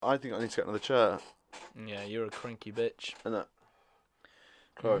I think I need to get another chair. Yeah, you're a cranky bitch. Innit?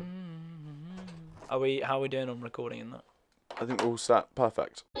 Cool. How are we doing on recording in that? I think we're all set.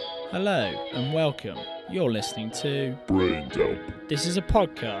 Perfect. Hello and welcome. You're listening to Brain Dump. This is a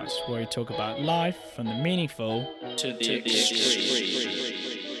podcast where we talk about life from the meaningful to the extreme.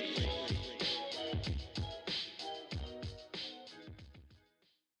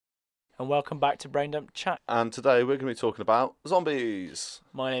 And welcome back to Brain Dump Chat. And today we're going to be talking about zombies.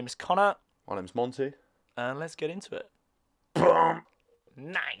 My name's Connor, My name's Monty. and let's get into it. Boom.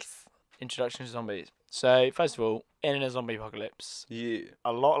 Nice! Introduction to zombies. So, first of all, in a zombie apocalypse, Yeah.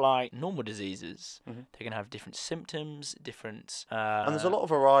 a lot like normal diseases, Mhm. they can have different symptoms, different... And there's a lot of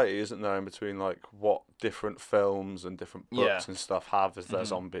variety, isn't there, in between like what different films and different books Yeah. and stuff have as their Mhm.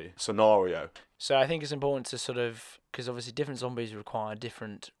 zombie scenario. So I think it's important to sort of, because obviously different zombies require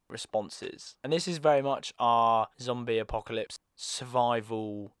different responses. And this is very much our zombie apocalypse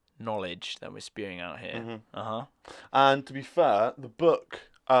survival knowledge that we're spewing out here. Mhm. Uh-huh. And to be fair, the book,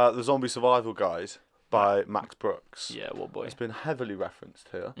 The Zombie Survival Guide by Max Brooks, Yeah, what boy. has been heavily referenced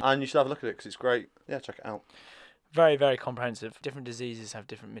here. And you should have a look at it because it's great. Yeah, check it out. Very, very comprehensive. Different diseases have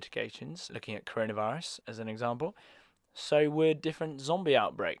different mitigations. Looking at coronavirus as an example. So would different zombie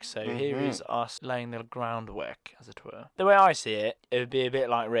outbreaks. So here is us laying the groundwork, as it were. The way I see it, it would be a bit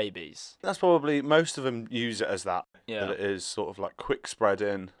like rabies. That's probably, most of them use it as that. Yeah. That it is sort of like quick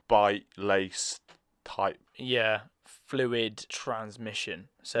spreading, bite, lace type. Yeah, fluid transmission.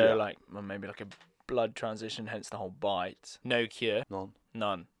 So Yeah. like maybe like a blood transition, hence the whole bite. No cure,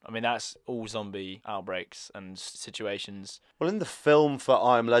 none. I mean, that's all zombie outbreaks and situations. Well, in the film for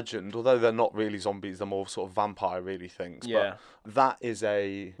I Am Legend, although they're not really zombies, they're more sort of vampire really things. Yeah. But that is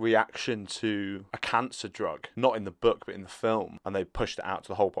a reaction to a cancer drug, not in the book, but in the film. And they pushed it out to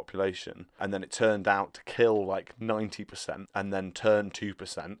the whole population. And then it turned out to kill like 90% and then turn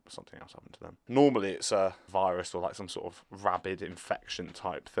 2%. Something else happened to them. Normally it's a virus or like some sort of rabid infection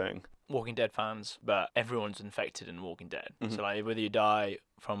type thing. Walking Dead fans, but everyone's infected in Walking Dead. Mhm. So like whether you die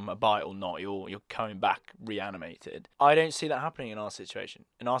from a bite or not, you're coming back reanimated. I don't see that happening in our situation.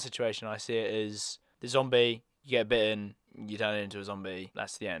 In our situation, I see it as the zombie, you get bitten, you turn into a zombie,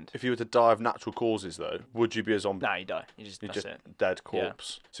 that's the end. If you were to die of natural causes, though, would you be a zombie? Nah, you die. You're You're that's just it. dead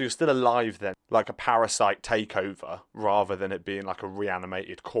corpse. So you're still alive then, like a parasite takeover, rather than it being like a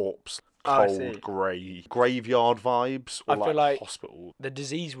reanimated corpse. Oh, I Cold, see. grey, graveyard vibes, or I feel like- hospital. The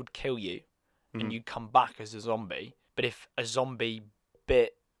disease would kill you, Mhm. and you come back as a zombie. But if a zombie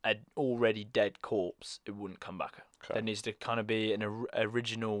bit an already dead corpse, it wouldn't come back. Okay. There needs to kind of be an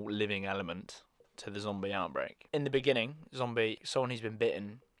original living element to the zombie outbreak. In the beginning, someone who's been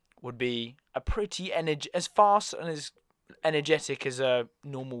bitten, would be a pretty as fast and as energetic as a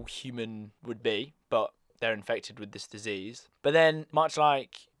normal human would be, but they're infected with this disease. But then, much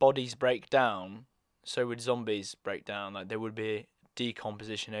like bodies break down, so would zombies break down. Like there would be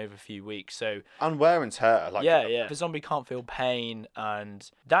decomposition over a few weeks. So And wear and tear. Like, yeah. If a zombie can't feel pain, and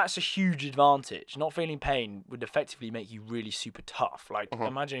that's a huge advantage. Not feeling pain would effectively make you really super tough. Like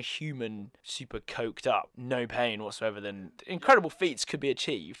imagine a human super coked up, no pain whatsoever. Then incredible feats could be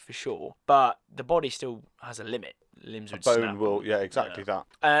achieved for sure, but the body still has a limit. Limbs would Bone snap. will, yeah, exactly that.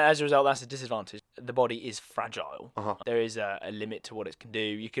 As a result, that's a disadvantage. The body is fragile. Uh-huh. There is a limit to what it can do.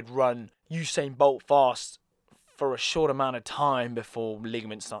 You could run Usain Bolt fast for a short amount of time before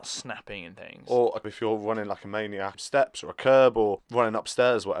ligaments start snapping and things. Or if you're running like a maniac, steps or a curb or running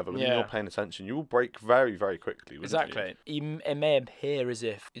upstairs, whatever, when you're Yeah. not paying attention, you will break very, very quickly. Wouldn't Exactly. It may appear as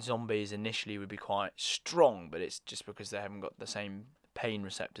if zombies initially would be quite strong, but it's just because they haven't got the same pain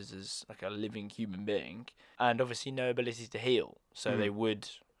receptors as like a living human being, and obviously no ability to heal, so they would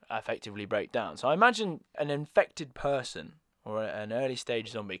effectively break down. So I imagine an infected person or an early stage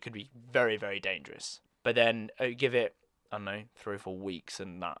zombie could be very, very dangerous. But then give it, I don't know, 3 or 4 weeks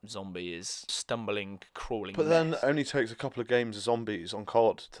and that zombie is stumbling, crawling. But then mess. it only takes a couple of games of zombies on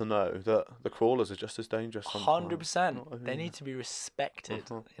COD to know that the crawlers are just as dangerous. 100%. Not over They here. need to be respected.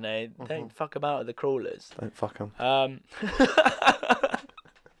 Mhm. You know, don't fuck about with the crawlers. Don't fuck them.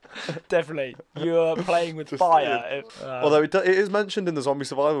 Definitely, you are playing with Just fire. Although it is mentioned in the Zombie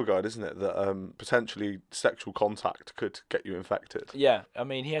Survival Guide, isn't it, that potentially sexual contact could get you infected. Yeah, I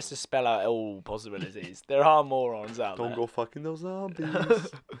mean, he has to spell out all possibilities. There are morons out Don't there. go fucking those zombies.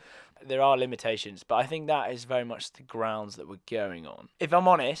 There are limitations, but I think that is very much the grounds that we're going on. If I'm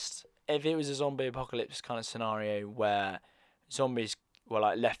honest, if it was a zombie apocalypse kind of scenario where zombies were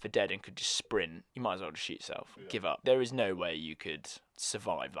like left for dead and could just sprint, you might as well just shoot yourself, give up. There is no way you could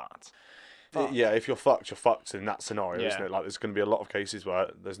survive that. Yeah, if you're fucked in that scenario, Yeah. isn't it? Like, there's going to be a lot of cases where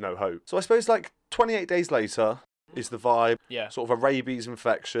there's no hope. So I suppose, like, 28 days later, is the vibe. Yeah. Sort of a rabies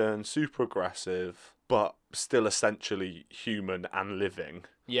infection, super aggressive, but still essentially human and living.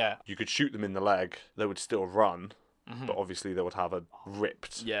 Yeah. You could shoot them in the leg, they would still run, Mhm. but obviously they would have a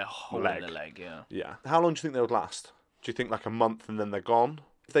ripped hole leg. in the leg, yeah. Yeah. How long do you think they would last? Do you think like a month and then they're gone?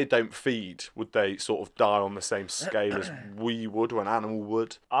 If they don't feed, would they sort of die on the same scale as we would or an animal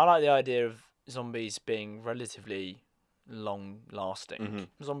would? I like the idea of zombies being relatively long-lasting.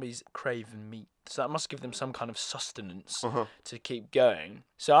 Mm-hmm. Zombies crave meat, so that must give them some kind of sustenance Uh-huh. to keep going.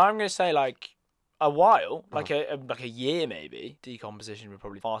 So I'm going to say like a while, like a year maybe. Decomposition would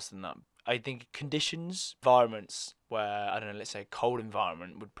probably faster than that. I think conditions, environments where, I don't know, let's say a cold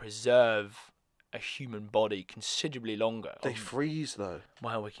environment would preserve a human body considerably longer. They freeze though.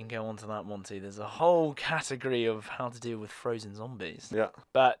 Well, we can go on to that, Monty. There's a whole category of how to deal with frozen zombies. Yeah.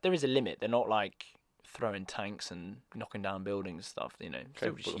 But there is a limit. They're not like throwing tanks and knocking down buildings and stuff, you know.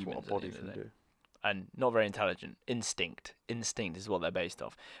 Still just Capable of humans what a at body the end of can the day. do. And not very intelligent. Instinct is what they're based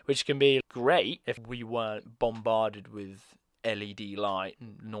off, which can be great if we weren't bombarded with LED light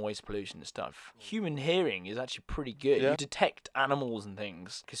and noise pollution and stuff. Human hearing is actually pretty good. Yeah. You detect animals and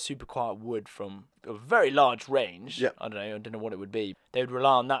things because super quiet wood from a very large range. Yeah. I don't know what it would be. They would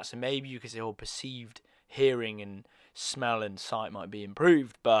rely on that, so maybe you could say, oh, perceived hearing and smell and sight might be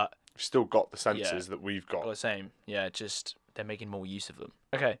improved, but We've still got the senses that we've got. the same. Yeah, just they're making more use of them.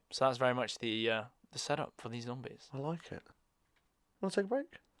 Okay, so that's very much the setup for these zombies. I like it. Want to take a break?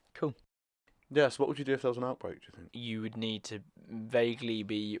 Cool. Yeah, so what would you do if there was an outbreak, do you think? You would need to vaguely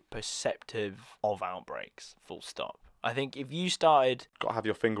be perceptive of outbreaks, full stop. I think if you started... Got to have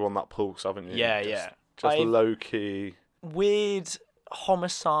your finger on that pulse, haven't you? Yeah. Just low-key. Weird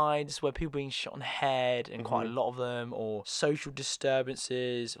homicides where people being shot in the head, and quite a lot of them, or social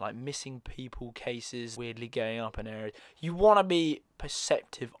disturbances, like missing people cases weirdly going up in areas. You want to be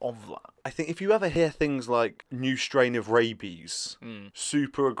perceptive of that. I think if you ever hear things like new strain of rabies,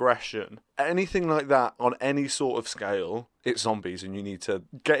 super aggression, anything like that on any sort of scale, it's zombies and you need to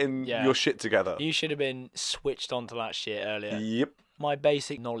get in your shit together. You should have been switched onto that shit earlier. Yep. My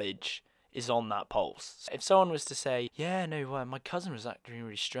basic knowledge is on that pulse. If someone was to say, yeah, no, my cousin was acting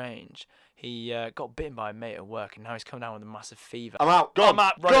really strange. He got bitten by a mate at work and now he's come down with a massive fever. I'm out. Gone. I'm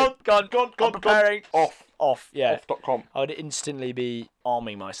out. Gone. I'm preparing. Off. Yeah. Off.com. I would instantly be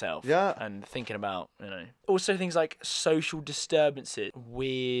arming myself. Yeah. And thinking about, Also things like social disturbances,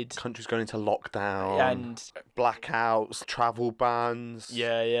 weird... Countries going into lockdown. And... blackouts, travel bans.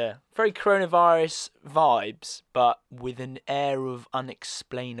 Yeah. Very coronavirus vibes, but with an air of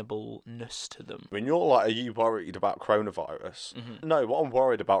unexplainableness to them. When you're like, are you worried about coronavirus? No, what I'm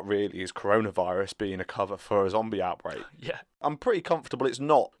worried about really is coronavirus being a cover for a zombie outbreak. Yeah. I'm pretty comfortable it's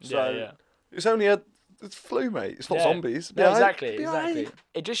not. So Yeah. It's only it's flu, mate. It's not zombies. No, exactly.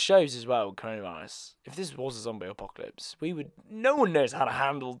 It just shows as well, coronavirus. If this was a zombie apocalypse, no one knows how to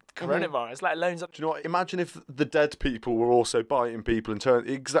handle coronavirus, let alone... Do you know what? Imagine if the dead people were also biting people and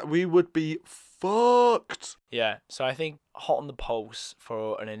we would be fucked. Yeah, so I think hot on the pulse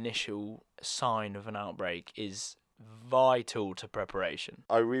for an initial sign of an outbreak is vital to preparation.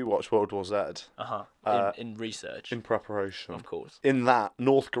 I rewatched World War Z. In research. In preparation. Of course. In that,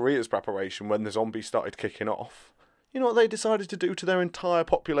 North Korea's preparation, when the zombies started kicking off, you know what they decided to do to their entire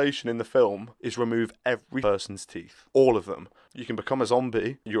population in the film is remove every person's teeth. All of them. You can become a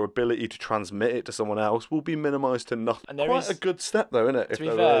zombie. Your ability to transmit it to someone else will be minimised to nothing. And Quite a good step, though, isn't it? If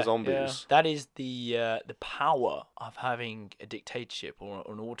there were zombies. Yeah. That is the power of having a dictatorship or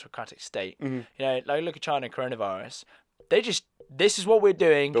an autocratic state. Like look at China coronavirus. This is what we're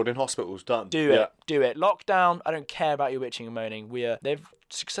doing. Building hospitals, done. Do it. Lockdown. I don't care about your bitching and moaning. They've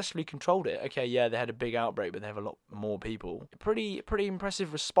successfully controlled it. Okay, yeah, they had a big outbreak, but they have a lot more people. Pretty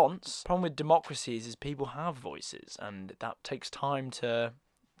impressive response. Problem with democracies is people have voices, and that takes time to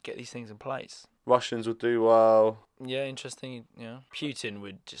get these things in place. Russians would do well. Yeah, interesting. Yeah, Putin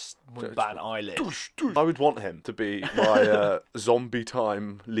wouldn't bat an eyelid. I would want him to be my zombie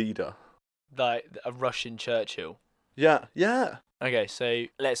time leader. Like a Russian Churchill. Yeah. Okay, so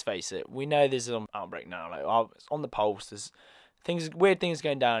let's face it. We know there's an outbreak now. Like it's on the pulse. There's weird things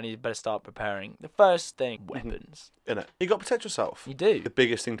going down. You better start preparing. The first thing, weapons. Innit? You got to protect yourself. You do. The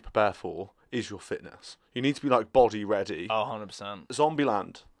biggest thing to prepare for is your fitness. You need to be like body ready. Oh, 100%.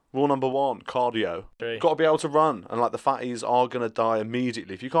 Zombieland. Rule number 1, cardio. True. Got to be able to run. And like the fatties are going to die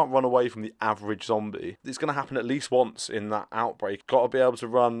immediately. If you can't run away from the average zombie, it's going to happen at least once in that outbreak. Got to be able to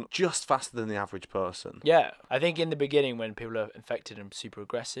run just faster than the average person. Yeah. I think in the beginning when people are infected and super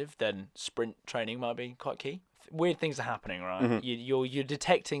aggressive, then sprint training might be quite key. Weird things are happening, right? You're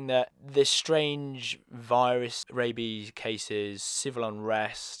detecting that this strange virus, rabies cases, civil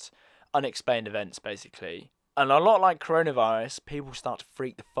unrest, unexplained events, basically. And a lot like coronavirus, people start to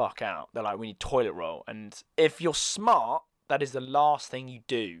freak the fuck out. They're like, we need toilet roll. And if you're smart, that is the last thing you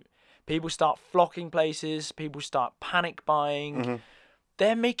do. People start flocking places. People start panic buying. Mm-hmm.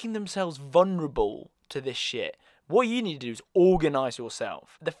 They're making themselves vulnerable to this shit. What you need to do is organise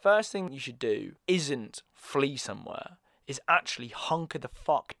yourself. The first thing you should do isn't flee somewhere. Is actually hunker the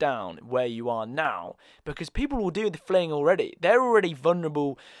fuck down where you are now, because people will do the fleeing already. They're already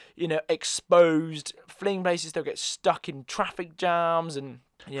vulnerable, exposed. Fleeing places, they'll get stuck in traffic jams and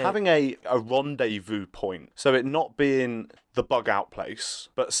having a rendezvous point. So it not being the bug out place,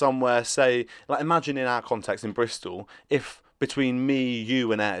 but somewhere, say, like imagine in our context in Bristol, if between me,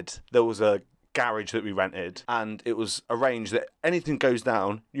 you and Ed, there was a garage that we rented, and it was arranged that anything goes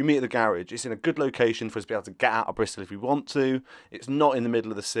down, you meet at the garage. It's in a good location for us to be able to get out of Bristol if we want to. It's not in the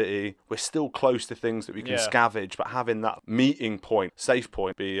middle of the city. We're still close to things that we can scavenge, but having that meeting point, safe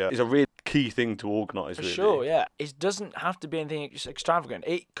point, is a really key thing to organise. For really. sure, yeah. It doesn't have to be anything extravagant.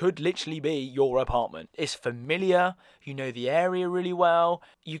 It could literally be your apartment. It's familiar. You know the area really well.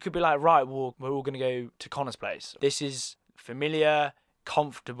 You could be like, right, well, we're all going to go to Connor's place. This is familiar,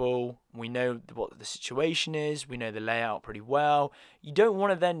 comfortable. We know what the situation is. We know the layout pretty well. You don't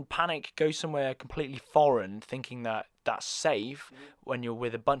want to then panic, go somewhere completely foreign thinking that that's safe when you're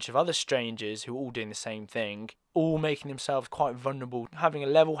with a bunch of other strangers who are all doing the same thing, all making themselves quite vulnerable, having a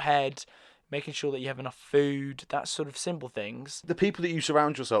level head, making sure that you have enough food, that sort of simple things. The people that you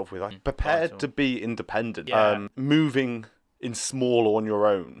surround yourself with are prepared to be independent. Yeah. Moving in small or on your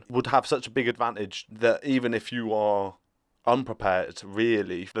own would have such a big advantage that even if you are unprepared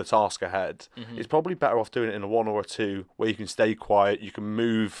really for the task ahead, it's probably better off doing it in a one or a two where you can stay quiet, you can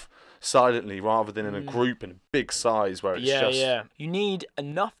move silently rather than in a group in a big size where it's You need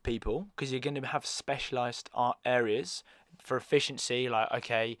enough people because you're going to have specialised art areas for efficiency. Like,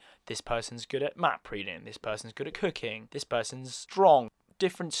 okay, this person's good at map reading, this person's good at cooking, this person's strong,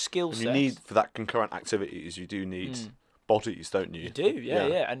 different skill sets. You need, for that concurrent activities, you do need bodies, don't you? You do,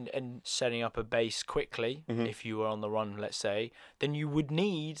 yeah. And setting up a base quickly, if you were on the run, let's say, then you would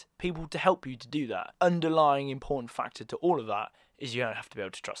need people to help you to do that. Underlying important factor to all of that is you don't have to be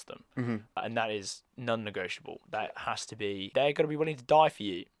able to trust them. And that is non-negotiable. That has to be, they're going to be willing to die for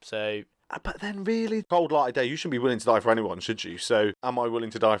you. So... But then really, cold light of day, you shouldn't be willing to die for anyone, should you? So am I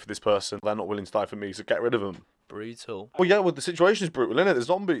willing to die for this person? They're not willing to die for me, so get rid of them. Brutal. Well, yeah, the situation is brutal, isn't it? There's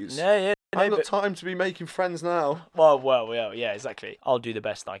zombies. Yeah. I haven't got time to be making friends now. Well, yeah, exactly. I'll do the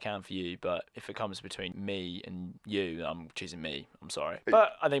best I can for you, but if it comes between me and you, I'm choosing me. I'm sorry.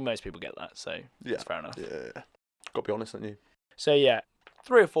 But I think most people get that, so it's fair enough. Yeah. Got to be honest, haven't you? So, yeah,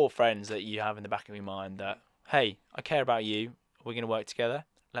 3 or 4 friends that you have in the back of your mind that, hey, I care about you. We're going to work together.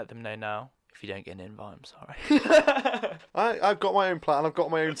 Let them know now. If you don't get an invite, I'm sorry. I've got my own plan. I've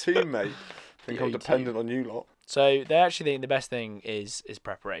got my own team, mate. I think I'm dependent on you lot. So they actually think the best thing is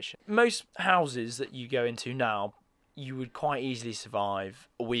preparation. Most houses that you go into now, you would quite easily survive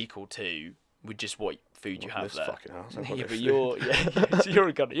a week or 2 with just what food you have this there. Fucking house.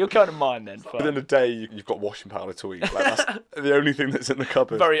 Yeah, but you're kind of mine then. Within a day, you've got washing powder to eat. Like, that's the only thing that's in the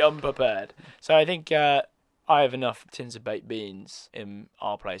cupboard. Very unprepared. So I think I have enough tins of baked beans in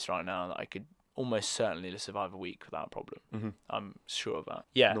our place right now that I could almost certainly survive a week without a problem. I'm sure of that.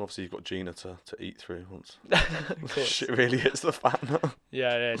 Yeah. And obviously you've got Gina to eat through once shit really hits the fan.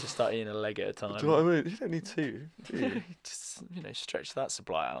 Yeah, just start eating a leg at a time. Do you know what I mean? You don't need 2, do you? Just, stretch that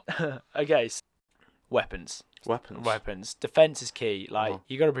supply out. Okay, so weapons. Defense is key. Like,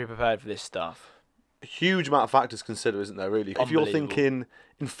 you got to be prepared for this stuff. A huge amount of factors to consider, isn't there, really? If you're thinking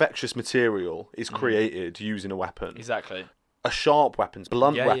infectious material is created using a weapon. Exactly. A sharp weapon's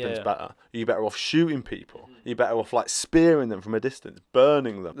blunt weapon's better. You're better off shooting people. You're better off like spearing them from a distance,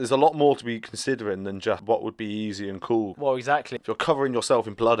 burning them. There's a lot more to be considering than just what would be easy and cool. Well, exactly. If you're covering yourself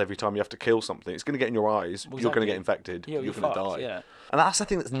in blood every time you have to kill something, it's going to get in your eyes. Well, you're going to get infected. You're going to die. Yeah. And that's the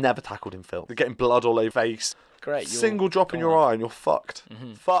thing that's never tackled in film. You're getting blood all over your face. Great. Single drop in your eye and you're fucked.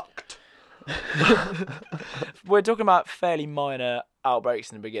 Fucked. We're talking about fairly minor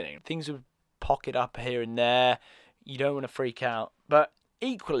outbreaks in the beginning. Things would pocket up here and there. You don't want to freak out. But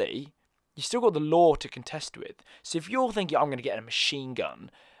equally, you still got the law to contest with. So if you're thinking, I'm going to get a machine gun,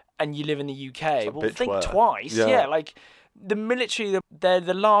 and you live in the UK, well, think twice. Yeah, like the military, they're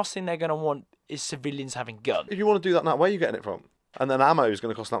the last thing they're going to want is civilians having guns. If you want to do that now, where are you getting it from? And then ammo is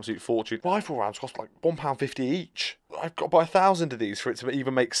going to cost an absolute fortune. Rifle rounds cost like £1.50 each. I've got to buy 1,000 of these for it to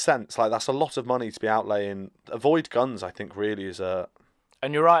even make sense. Like, that's a lot of money to be outlaying. Avoid guns, I think, really is a...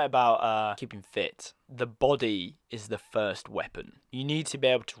 And you're right about keeping fit. The body is the first weapon. You need to be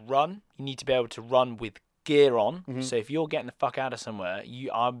able to run. You need to be able to run with gear on. So if you're getting the fuck out of somewhere,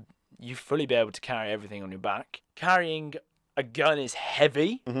 you fully be able to carry everything on your back. Carrying a gun is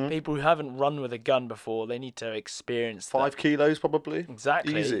heavy. People who haven't run with a gun before, they need to experience 5 kilos probably.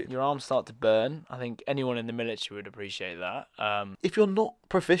 Exactly. Easy. Your arms start to burn. I think anyone in the military would appreciate that. If you're not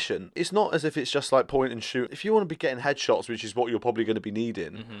proficient, it's not as if it's just like point and shoot. If you want to be getting headshots, which is what you're probably going to be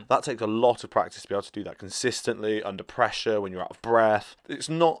needing, that takes a lot of practice to be able to do that consistently, under pressure, when you're out of breath. It's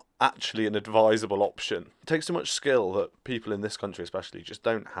not actually an advisable option. It takes so much skill that people in this country especially just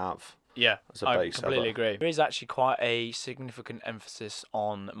don't have. Yeah, as a I base completely ever. agree. There is actually quite a significant emphasis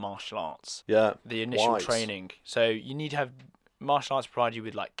on martial arts. Yeah. The initial wise. training. So you need to have martial arts provide you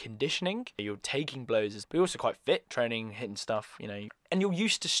with like conditioning. You're taking blows, but you're also quite fit, training, hitting stuff, and you're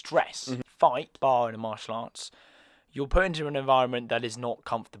used to stress. Fight, bar in a martial arts, you're put into an environment that is not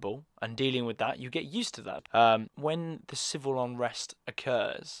comfortable, and dealing with that, you get used to that. When the civil unrest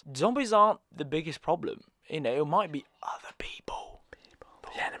occurs, zombies aren't the biggest problem. It might be other people.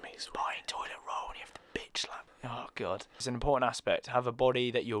 The enemies buying toilet roll and you have to bitch slap. Oh god. It's an important aspect. Have a body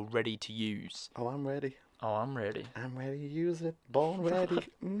that you're ready to use. Oh, I'm ready. Oh, I'm ready. I'm ready to use it. Born ready.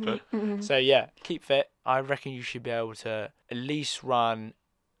 So yeah, keep fit. I reckon you should be able to at least run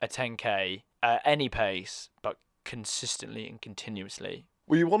a 10k at any pace, but consistently and continuously.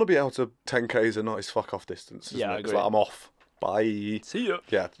 Well, you want to be able to 10k is a nice fuck off distance, isn't Yeah, it? I 'Cause, agree. like, I'm off. Bye. See ya.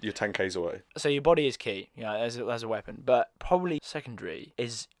 Yeah, you're 10k's away. So your body is key, as a weapon, but probably secondary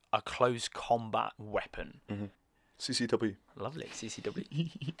is a close combat weapon. CCW. Lovely,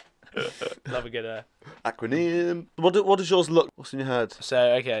 CCW. Love a good. Acronym. What does yours look? What's in your head?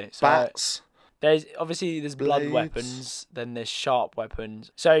 So okay, so Bats. there's blunt Blades. weapons, then there's sharp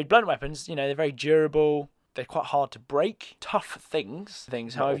weapons. So blunt weapons, they're very durable. They're quite hard to break. Tough things.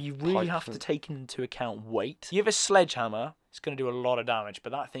 However, you really have to take into account weight. You have a sledgehammer, it's going to do a lot of damage,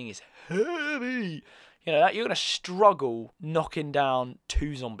 but that thing is heavy. That you're going to struggle knocking down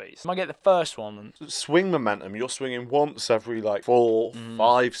 2 zombies. I might get the first one. Swing momentum. You're swinging once every 4,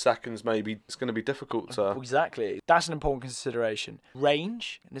 5 seconds maybe. It's going to be difficult to... Exactly. That's an important consideration.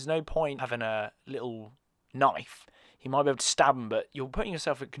 Range. There's no point having a little knife. You might be able to stab them, but you're putting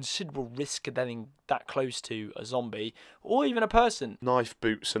yourself at considerable risk of getting that close to a zombie or even a person. Knife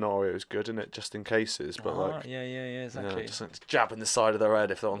boot scenario is good, isn't it? Just in cases, but yeah, exactly. just jabbing the side of their head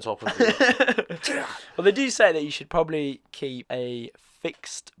if they're on top of you. Well, they do say that you should probably keep a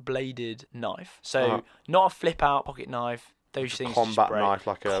fixed bladed knife. So not a flip out pocket knife. Those things combat break. knife,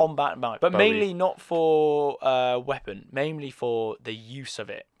 like a combat knife, but Bowie. mainly not for weapon, mainly for the use of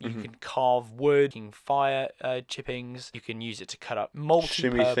it. You can carve wood, you can fire chippings, you can use it to cut up multi-purpose.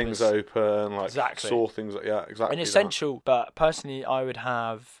 shimmy things open, Exactly. saw things. Yeah, exactly. An essential, but personally, I would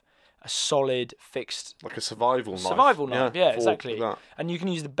have a solid fixed like a survival knife. Yeah, for exactly. that. And you can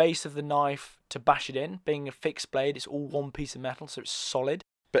use the base of the knife to bash it in. Being a fixed blade, it's all one piece of metal, so it's solid.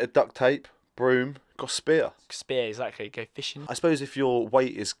 Bit of duct tape, broom, got a spear. Spear, exactly. Go fishing. I suppose if your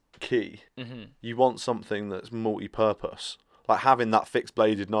weight is key, you want something that's multi-purpose. Like having that fixed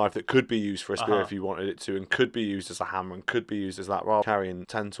bladed knife that could be used for a spear if you wanted it to, and could be used as a hammer, and could be used as that. Rather than carrying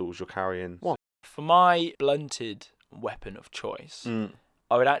 10 tools, you're carrying one. For my blunted weapon of choice,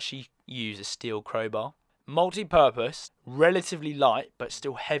 I would actually use a steel crowbar. Multi-purpose, relatively light, but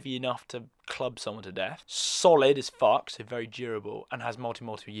still heavy enough to club someone to death. Solid as fuck, so very durable, and has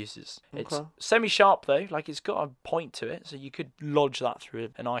multiple uses. It's semi-sharp though, it's got a point to it, so you could lodge that through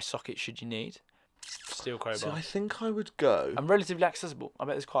an eye socket should you need. Steel crowbar. So I think I would go... And relatively accessible. I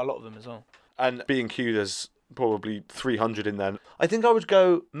bet there's quite a lot of them as well. And B&Q, there's probably 300 in there. I think I would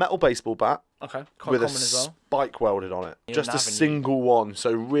go metal baseball bat. Okay, quite with a common as well. spike welded on it. You Just don't a have any- single one.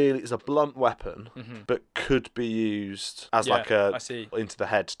 So really, it's a blunt weapon, but could be used as I see. into the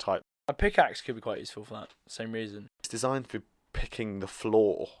head type. A pickaxe could be quite useful for that. Same reason. It's designed for picking the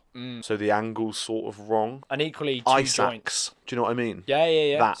floor, so the angle's sort of wrong. And equally, two Ice joints. axe. Do you know what I mean?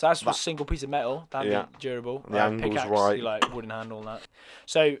 Yeah. So that's that. a single piece of metal. That'd be durable. The angle's pickaxe, right. You wooden handle and that.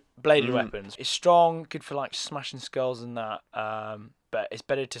 So bladed weapons. It's strong, good for smashing skulls and that. But it's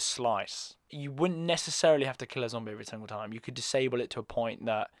better to slice. You wouldn't necessarily have to kill a zombie every single time. You could disable it to a point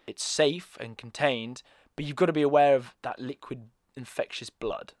that it's safe and contained, but you've got to be aware of that liquid infectious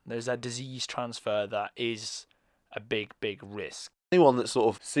blood. There's that disease transfer that is a big, big risk. Anyone that's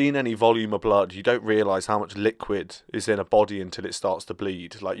sort of seen any volume of blood, you don't realise how much liquid is in a body until it starts to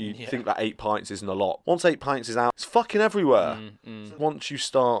bleed. You think that 8 pints isn't a lot. Once 8 pints is out, it's fucking everywhere. Once you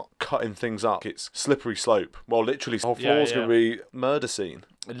start cutting things up, it's slippery slope. Well, literally, the whole floor's going to be murder scene.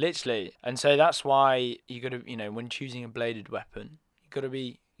 Literally. And so that's why you got to, when choosing a bladed weapon, you got to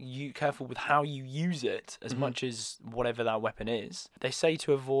be careful with how you use it as much as whatever that weapon is. They say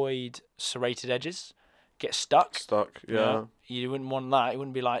to avoid serrated edges. get stuck. Yeah. You wouldn't want that. It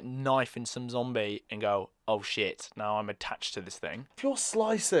wouldn't be like knifing some zombie and go, oh shit, now I'm attached to this thing. If you're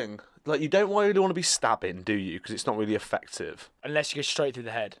slicing, like, you don't really want to be stabbing, do you? Because it's not really effective. Unless you go straight through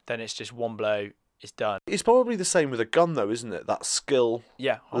the head, then it's just one blow, it's done. It's probably the same with a gun, though, isn't it? That skill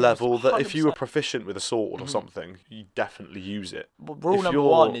level, that if you were proficient with a sword or something, you definitely use it. Well, rule number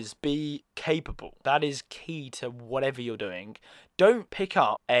one is be capable. That is key to whatever you're doing. Don't pick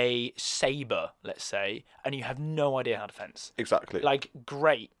up a saber, let's say, and you have no idea how to fence. Exactly. Like,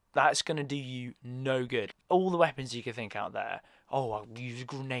 great. That's going to do you no good. All the weapons you can think out there. Oh, I'll use a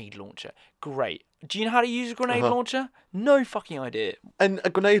grenade launcher. Great. Do you know how to use a grenade launcher? No fucking idea. And a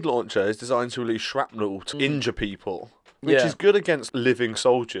grenade launcher is designed to release shrapnel to injure people, which is good against living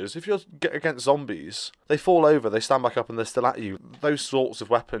soldiers. If you're against zombies, they fall over, they stand back up, and they're still at you. Those sorts of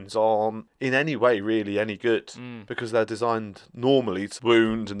weapons aren't in any way really any good because they're designed normally to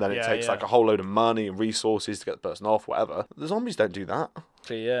wound, and then it takes like a whole load of money and resources to get the person off, whatever. The zombies don't do that.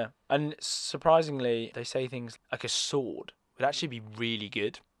 Yeah. And surprisingly, they say things like a sword would actually be really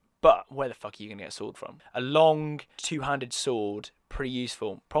good. But where the fuck are you going to get a sword from? A long, two-handed sword, pretty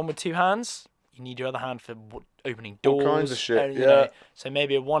useful. Problem with two hands, you need your other hand for opening doors. All kinds of shit, you know. So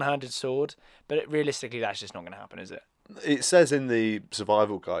maybe a one-handed sword. But realistically, that's just not going to happen, is it? It says in the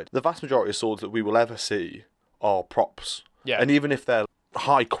survival guide, the vast majority of swords that we will ever see are props. Yeah. And even if they're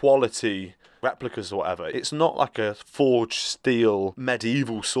high-quality replicas or whatever, it's not like a forged steel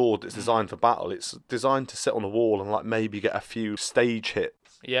medieval sword that's designed for battle. It's designed to sit on a wall and like maybe get a few stage hits.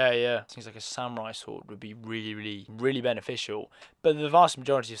 Yeah. Seems like a samurai sword would be really, really, really beneficial. But the vast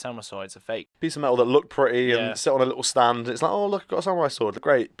majority of samurai swords are fake. Piece of metal that look pretty and sit on a little stand. It's like, oh, look, I've got a samurai sword.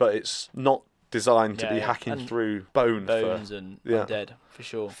 Great, but it's not designed to be hacking and through bones and undead, for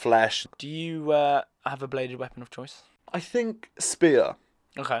sure. Flesh. Do you have a bladed weapon of choice? I think spear.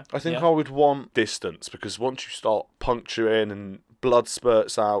 Okay. I think I would want distance, because once you start puncturing and blood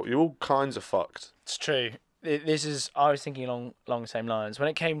spurts out, you're all kinds of fucked. It's true. I was thinking along the same lines. When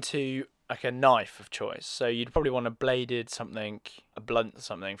it came to like a knife of choice, so you'd probably want a bladed something, a blunt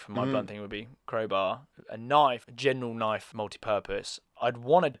something. For my blunt thing would be crowbar. A knife, a general knife, multi-purpose. I'd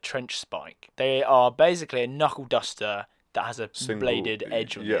want a trench spike. They are basically a knuckle duster that has a bladed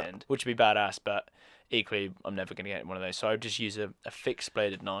edge on the end, which would be badass, but equally, I'm never going to get one of those, so I would just use a fixed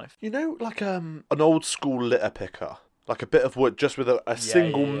bladed knife. You know, like an old school litter picker, like a bit of wood just with a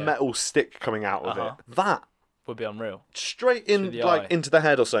single metal stick coming out of it. That would be unreal. Straight in, like into the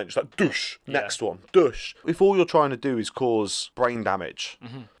head or something, just like douche. Next one, douche. If all you're trying to do is cause brain damage,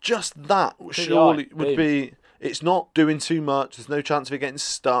 just that surely would be. It's not doing too much. There's no chance of it getting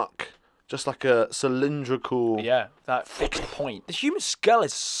stuck. Just like a cylindrical... Yeah, that fixed point. The human skull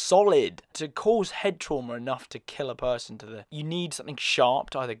is solid. To cause head trauma enough to kill a person you need something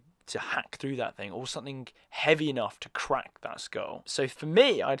sharp to either to hack through that thing or something heavy enough to crack that skull. So for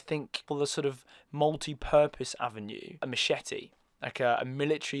me, I'd think for the sort of multi-purpose avenue, a machete. Like a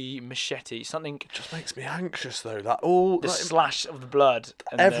military machete, something... It just makes me anxious, though. That all the slash of the blood.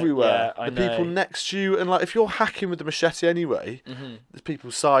 And everywhere. The people next to you. And like, if you're hacking with the machete anyway, there's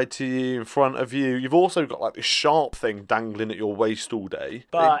people side to you, in front of you. You've also got like this sharp thing dangling at your waist all day.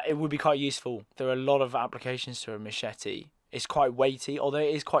 But it would be quite useful. There are a lot of applications to a machete. It's quite weighty, although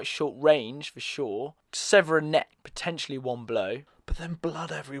it is quite short range, for sure. Sever a neck, potentially one blow. But then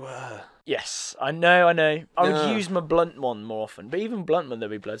blood everywhere. Yes, I know. I would use my blunt one more often. But even blunt one,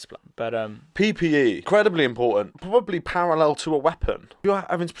 there'd be blood splat. But PPE, incredibly important. Probably parallel to a weapon. You're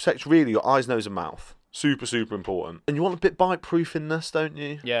having to protect really your eyes, nose and mouth. Super, super important. And you want a bit bite-proof in this, don't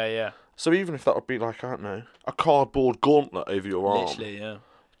you? Yeah. So even if that would be like, I don't know, a cardboard gauntlet over your arm. Literally, yeah.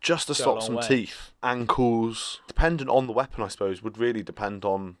 Just to stop some teeth, ankles. Dependent on the weapon, I suppose, would really depend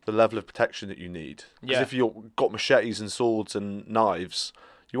on the level of protection that you need. Because if you've got machetes and swords and knives,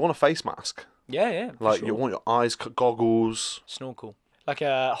 you want a face mask. Yeah. Like, you want your eyes, goggles. Snorkel. Like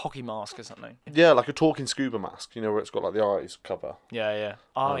a hockey mask or something. Yeah, like a talking scuba mask, you know, where it's got like the eyes cover. Yeah.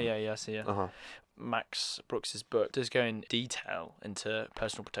 I see, yeah. Uh-huh. Max Brooks's book does go in detail into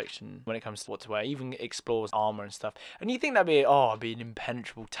personal protection when it comes to what to wear. Even explores armor and stuff. And you think that'd be an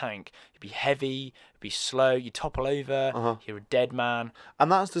impenetrable tank. You'd be heavy, it'd be slow, you topple over, you're a dead man.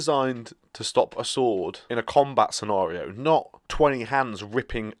 And that's designed to stop a sword in a combat scenario, not 20 hands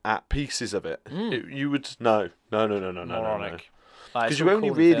ripping at pieces of it. You would no. Moronic. Because you only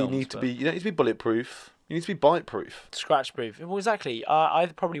really need to be. You don't need to be bulletproof. You need to be bite-proof. Scratch-proof. Well, exactly.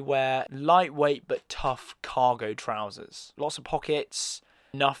 I'd probably wear lightweight but tough cargo trousers. Lots of pockets,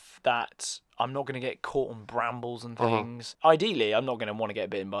 enough that I'm not going to get caught on brambles and things. Ideally, I'm not going to want to get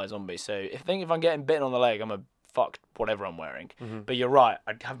bitten by a zombie. So if I'm getting bitten on the leg, I'm a fuck whatever I'm wearing. But you're right.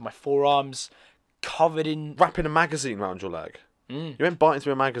 I'd have my forearms covered in... Wrapping a magazine around your leg. Mm. You ain't biting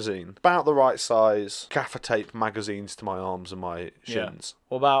through a magazine. About the right size. Gaffer tape magazines to my arms and my shins.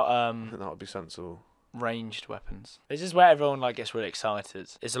 What about I think that would be sensible. ranged weapons? This is where everyone like gets really excited.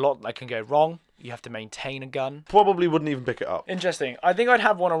 There's a lot that can go wrong. You have to maintain a gun. Probably wouldn't even pick it up. Interesting. I think I'd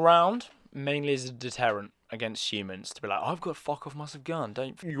have one around, mainly as a deterrent against humans, to be like, I've got a fuck off massive gun.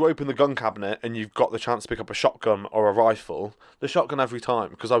 Don't. You open the gun cabinet and you've got the chance to pick up a shotgun or a rifle. The shotgun every time,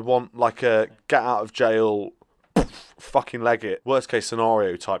 because I want like a get out of jail, fucking leg it, worst case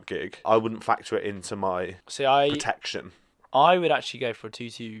scenario type gig. I wouldn't factor it into my protection. I would actually go for a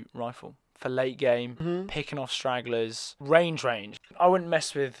 2-2 rifle. For late game, picking off stragglers, range. I wouldn't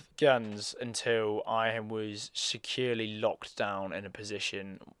mess with guns until I was securely locked down in a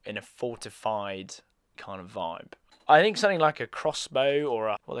position in a fortified kind of vibe. I think something like a crossbow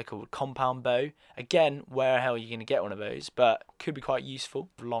or what they call a compound bow. Again, where the hell are you going to get one of those? But could be quite useful,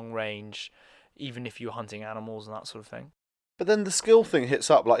 long range, even if you're hunting animals and that sort of thing. But then the skill thing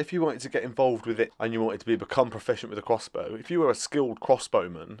hits up. Like, if you wanted to get involved with it and you wanted to become proficient with a crossbow, if you were a skilled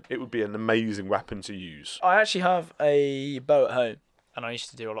crossbowman, it would be an amazing weapon to use. I actually have a bow at home, and I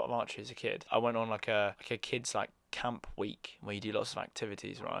used to do a lot of archery as a kid. I went on like a kid's like camp week where you do lots of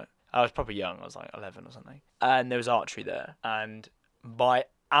activities, right? I was probably young. I was like 11 or something. And there was archery there. And by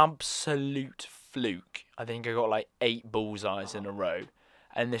absolute fluke, I think I got like 8 bullseyes in a row.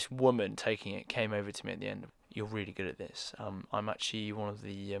 And this woman taking it came over to me at the end. You're really good at this. I'm actually one of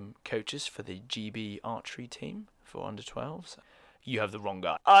the coaches for the GB archery team for under 12s. You have the wrong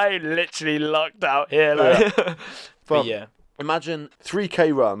guy. I literally lucked out here. Like. But yeah. Imagine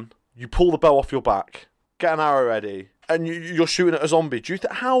 3k run, you pull the bow off your back, get an arrow ready, and you're shooting at a zombie. Do you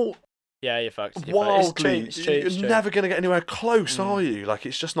think how... Yeah, you're fucked. Wildly, it's true. you're never going to get anywhere close, are you? Like,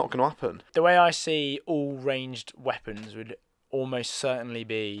 it's just not going to happen. The way I see all ranged weapons would almost certainly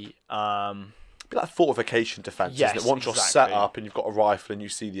be... Like fortification defence, yes, isn't it? Once you're set up and you've got a rifle and you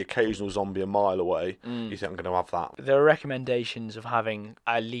see the occasional zombie a mile away, you think, I'm going to have that. There are recommendations of having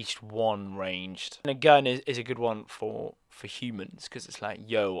at least one ranged. And a gun is a good one for humans, because it's like,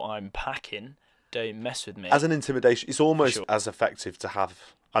 yo, I'm packing, don't mess with me. As an intimidation, it's almost as effective to have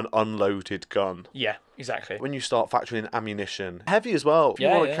an unloaded gun. Yeah, exactly. When you start factoring in ammunition, heavy as well. If you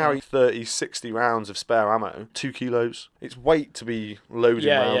want to carry 30, 60 rounds of spare ammo, 2 kilos, it's weight to be loading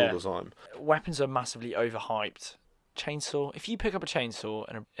around all the time. Weapons are massively overhyped. Chainsaw. If you pick up a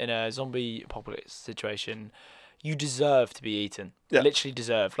chainsaw in a zombie apocalypse situation, you deserve to be eaten. Yeah. Literally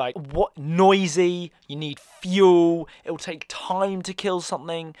deserve. Like, what? Noisy. You need fuel. It'll take time to kill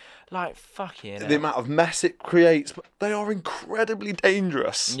something. Like, fucking The amount of mess it creates, but they are incredibly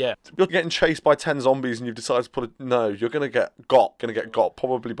dangerous. Yeah. You're getting chased by 10 zombies and you've decided to put it... No, you're going to get got,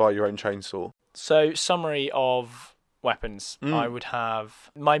 probably by your own chainsaw. So, summary of weapons. I would have...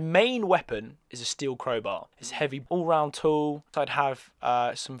 My main weapon is a steel crowbar. It's a heavy all-round tool. I'd have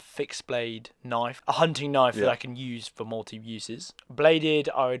some fixed blade knife. A hunting knife that I can use for multi-uses. Bladed,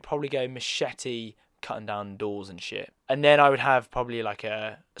 I would probably go machete, cutting down doors and shit. And then I would have probably like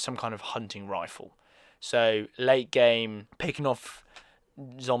some kind of hunting rifle. So, late game, picking off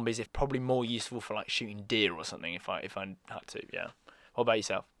zombies is probably more useful for like shooting deer or something if I had to, yeah. What about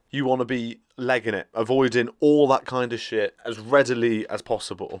yourself? You want to be legging it, avoiding all that kind of shit as readily as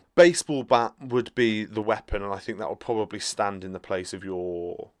possible. Baseball bat would be the weapon, and I think that would probably stand in the place of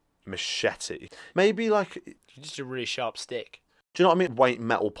your machete. Maybe like... Just a really sharp stick. Do you know what I mean? Weight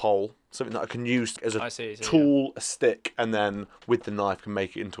metal pole. Something that I can use as a tool, a stick, and then with the knife can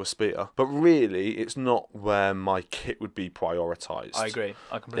make it into a spear. But really, it's not where my kit would be prioritised. I agree.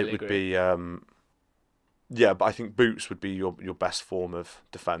 I completely agree. It would be... Yeah, but I think boots would be your best form of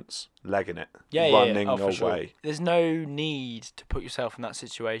defence. Legging it. Running away. Sure. There's no need to put yourself in that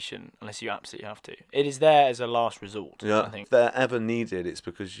situation unless you absolutely have to. It is there as a last resort, I think. If they're ever needed, it's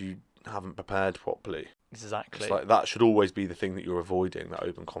because you haven't prepared properly. Exactly. It's like that should always be the thing that you're avoiding, that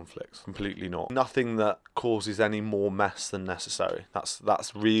open conflicts. Completely not. Nothing that causes any more mess than necessary.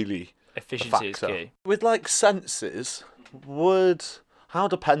 That's really efficiency is key. With like senses, how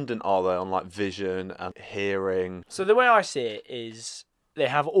dependent are they on like vision and hearing? So the way I see it is they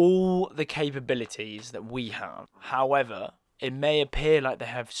have all the capabilities that we have. However, it may appear like they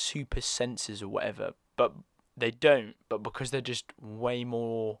have super senses or whatever, but they don't. But because they're just way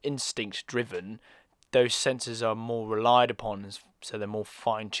more instinct driven, those senses are more relied upon, so they're more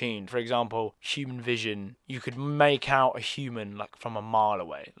fine-tuned. For example, human vision, you could make out a human like from a mile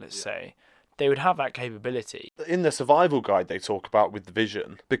away, let's say. They would have that capability. In the survival guide they talk about with the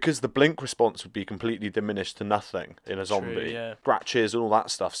vision, because the blink response would be completely diminished to nothing in a zombie. Scratches and all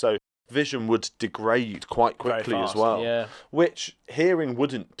that stuff. So vision would degrade quite quickly as well. Yeah. Which hearing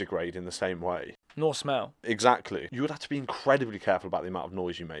wouldn't degrade in the same way. Nor smell. Exactly. You would have to be incredibly careful about the amount of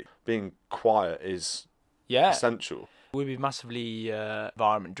noise you make. Being quiet is Yeah. essential. We'd be massively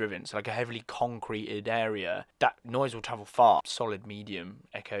environment driven, so like a heavily concreted area, that noise will travel far, solid, medium,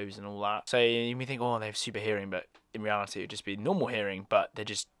 echoes and all that. So you may think, oh, they have super hearing, but in reality it would just be normal hearing, but they're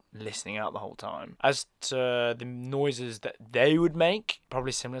just listening out the whole time. As to the noises that they would make,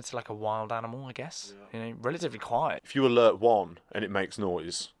 probably similar to like a wild animal, I guess. Yeah. You know, relatively quiet. If you alert one and it makes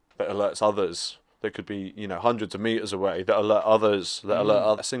noise that alerts others, that could be, hundreds of meters away, that alert others,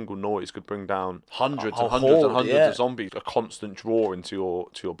 a single noise could bring down hundreds and hundreds and hundreds of zombies, a constant draw into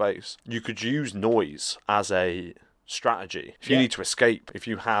your base. You could use noise as a strategy. If you need to escape, if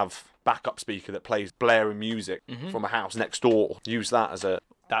you have backup speaker that plays blaring music from a house next door, use that as a...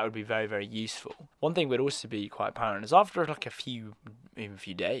 That would be very, very useful. One thing would also be quite apparent is after like a few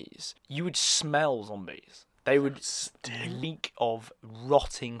days, you would smell zombies. They would reek of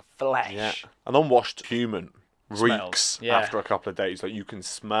rotting flesh. Yeah. An unwashed human reeks after a couple of days. Like, you can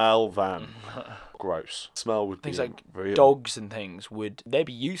smell them. Gross. Smell would things be like real. Dogs and things they'd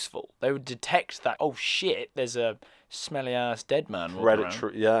be useful. They would detect that, oh shit, there's a smelly ass dead man walking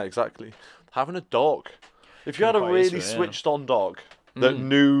around. Yeah, exactly. Having a dog. If you had a really switched on dog that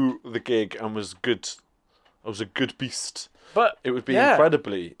knew the gig and was good, was a good beast, but it would be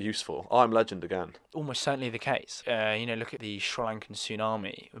incredibly useful. I'm Legend again. Almost certainly the case. Look at the Sri Lankan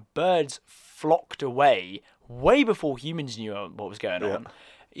tsunami. Birds flocked away way before humans knew what was going on.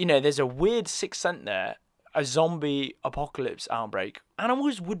 There's a weird sixth sense there. A zombie apocalypse outbreak.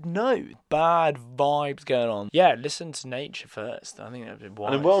 Animals would know. Bad vibes going on. Yeah, listen to nature first. I think that would be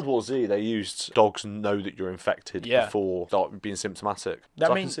wise. And in World War Z, they used dogs know that you're infected before start being symptomatic. I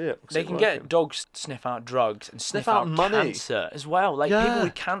can see it. They can get dogs to sniff out drugs and sniff out money. Cancer as well. Like people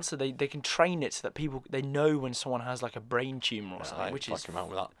with cancer, they can train it so that they know when someone has like a brain tumour or something. Which is out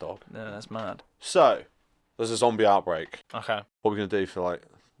with that dog. No, that's mad. So there's a zombie outbreak. Okay. What are we gonna do for like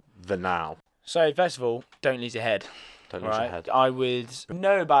the now? So, first of all, don't lose your head. Don't lose your head. I would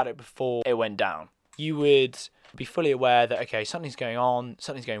know about it before it went down. You would be fully aware that, okay, something's going on,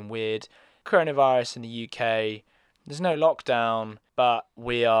 something's going weird. Coronavirus in the UK, there's no lockdown, but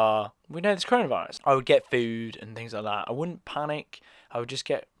we know there's coronavirus. I would get food and things like that. I wouldn't panic. I would just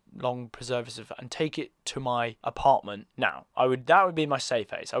get long preservatives and take it to my apartment. Now, that would be my safe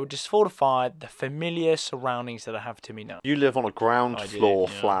place. I would just fortify the familiar surroundings that I have to me now. You live on a ground floor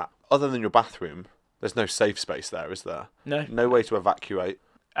flat. Other than your bathroom, there's no safe space there, is there? No. No way to evacuate.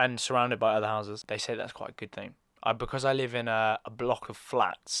 And surrounded by other houses. They say that's quite a good thing. Because I live in a block of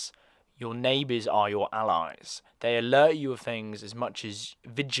flats, your neighbours are your allies. They alert you of things as much as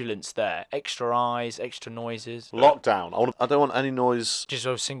vigilance there. Extra eyes, extra noises. Lockdown. I don't want any noise. Just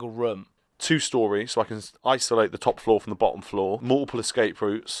a single room. 2-story, so I can isolate the top floor from the bottom floor. Multiple escape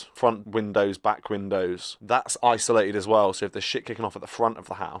routes, front windows, back windows. That's isolated as well, so if there's shit kicking off at the front of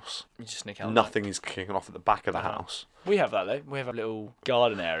the house, you just sneak out. Nothing is kicking off at the back of the house. We have that though. We have a little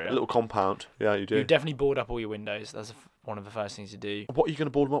garden area. A little compound. Yeah, you do. You definitely board up all your windows. That's one of the first things you do. What are you going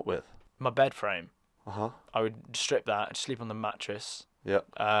to board them up with? My bed frame. Uh-huh. I would strip that, sleep on the mattress. Yep.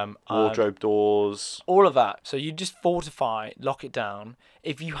 Wardrobe doors. All of that. So you just fortify, lock it down.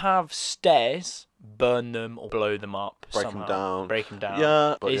 If you have stairs, burn them or blow them up somehow. Break them down.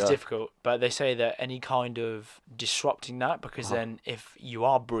 Yeah. It's difficult. But they say that any kind of disrupting that, because then if you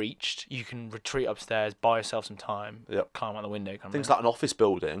are breached, you can retreat upstairs, buy yourself some time, climb out the window. Things like an office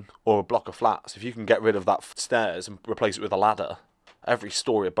building or a block of flats, if you can get rid of that stairs and replace it with a ladder, every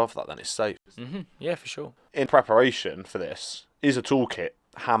story above that then is safe. Mm-hmm. Yeah, for sure. In preparation for this is a toolkit.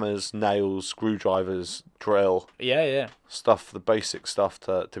 Hammers, nails, screwdrivers, drill. Yeah. Stuff, the basic stuff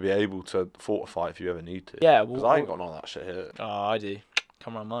to be able to fortify if you ever need to. Yeah, because I ain't got none of that shit here. Oh, I do.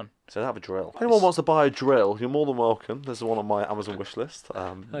 Come on, man. So have a drill. If anyone wants to buy a drill, you're more than welcome. There's one on my Amazon wish list.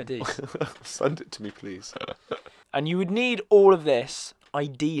 I do. Send it to me, please. And you would need all of this,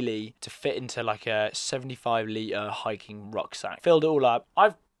 ideally, to fit into like a 75-litre hiking rucksack. Filled it all up.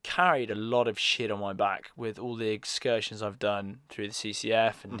 I've carried a lot of shit on my back with all the excursions I've done through the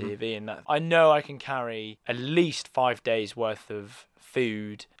CCF and DV and that. I know I can carry at least 5 days worth of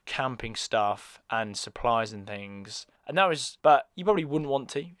food, camping stuff and supplies and things. And but you probably wouldn't want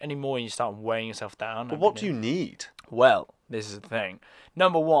to anymore when you start weighing yourself down. But what do you need? Well, this is the thing.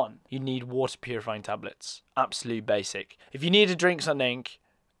 Number one, you need water purifying tablets. Absolute basic. If you need to drink something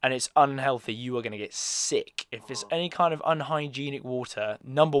and it's unhealthy, you are going to get sick. If it's any kind of unhygienic water,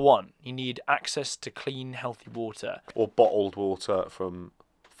 number one, you need access to clean, healthy water. Or bottled water from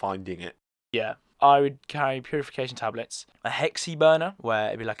finding it. Yeah. I would carry purification tablets, a hexi burner, where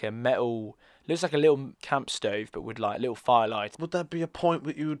it'd be like a metal, looks like a little camp stove, but with like little firelight. Would there be a point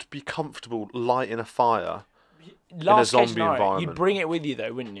where you would be comfortable lighting a fire in a Last case zombie scenario, environment? you'd bring it with you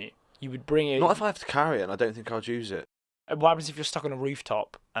though, wouldn't you? You would bring it. Not if I have to carry it, and I don't think I'd use it. What happens if you're stuck on a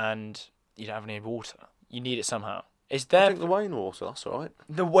rooftop and you don't have any water? You need it somehow. Is I there drink the rainwater, that's all right.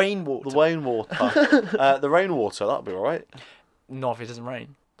 the rainwater? The rainwater. The rainwater, that'd be all right. Not if it doesn't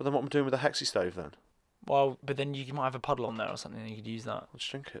rain. But then what am I doing with the hexi stove then? Well, but then you might have a puddle on there or something, and you could use that. I'll just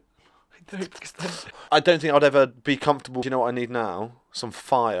drink it. No, because then... I don't think I'd ever be comfortable. Do you know what I need now? Some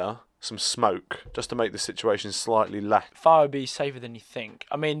fire, some smoke, just to make the situation slightly less. Fire would be safer than you think.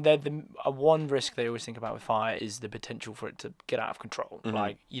 I mean, one risk they always think about with fire is the potential for it to get out of control. Mhm.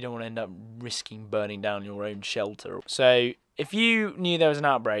 Like, you don't want to end up risking burning down your own shelter. So, if you knew there was an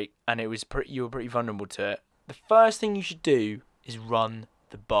outbreak and you were pretty vulnerable to it, the first thing you should do is run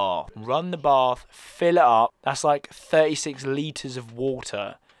the bath. Run the bath, fill it up. That's like 36 litres of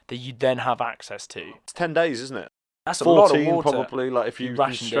water that you then have access to. It's 10 days, isn't it? That's a lot of 14 water. probably, like if you can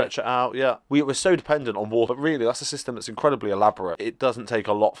rationed stretch it out, yeah. We're so dependent on water, but really that's a system that's incredibly elaborate. It doesn't take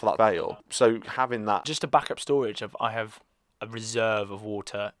a lot for that to fail. So having that... Just a backup storage of, I have a reserve of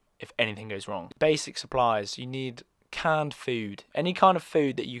water if anything goes wrong. Basic supplies, you need canned food. Any kind of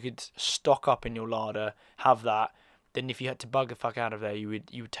food that you could stock up in your larder, have that. Then if you had to bug the fuck out of there, you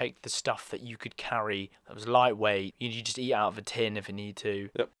would take the stuff that you could carry that was lightweight. You just eat out of a tin if you need to.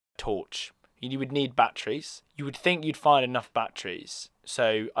 Yep. Torch. You would need batteries. You would think you'd find enough batteries.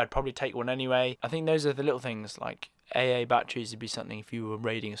 So I'd probably take one anyway. I think those are the little things, like AA batteries would be something if you were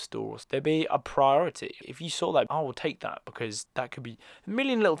raiding a store. They'd be a priority. If you saw that, I will take that, because that could be a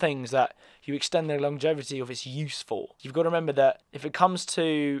million little things that you extend the longevity of its use for. You've got to remember that if it comes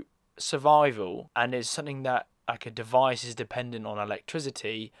to survival and it's something that like a device is dependent on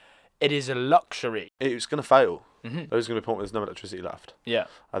electricity, it is a luxury. It's going to fail. Mm-hmm. There's going to be a point where there's no electricity left. Yeah.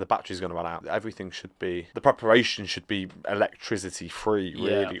 The battery's going to run out. Everything should be... The preparation should be electricity free,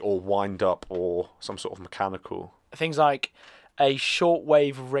 really, or wind up, or some sort of mechanical. Things like a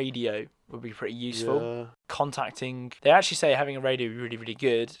shortwave radio would be pretty useful. Yeah. Contacting... They actually say having a radio would be really, really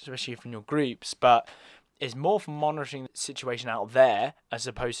good, especially from your groups, but it's more for monitoring the situation out there as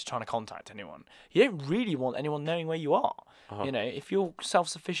opposed to trying to contact anyone. You don't really want anyone knowing where you are. Uh-huh. You know, if you're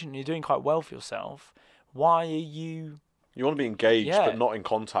self-sufficient and you're doing quite well for yourself, why are you... You want to be engaged, but not in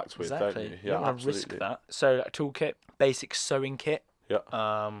contact with, exactly. don't you? You don't want to risk that. So, a toolkit, basic sewing kit,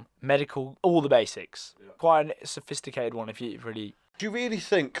 medical, all the basics. Yeah. Quite a sophisticated one if you really... Do you really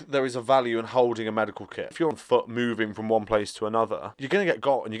think there is a value in holding a medical kit? If you're on foot moving from one place to another, you're going to get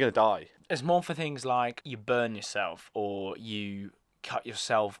got and you're going to die. It's more for things like you burn yourself or you cut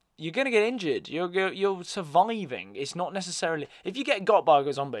yourself. You're going to get injured. You're surviving. It's not necessarily... If you get got by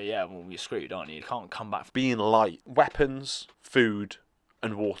a zombie, yeah, well, you're screwed, aren't you? You can't come back. Being light. Weapons, food,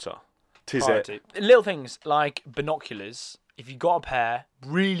 and water. 'Tis it. Little things like binoculars. If you got a pair,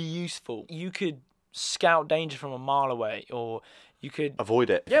 really useful. You could scout danger from a mile away, or you could...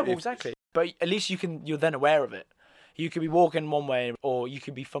 Avoid it. Yeah, well, exactly. But at least you're then aware of it. You could be walking one way, or you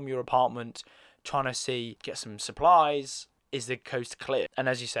could be from your apartment trying to get some supplies. Is the coast clear? And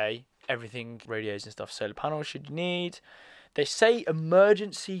as you say, everything, radios and stuff, solar panels should you need. They say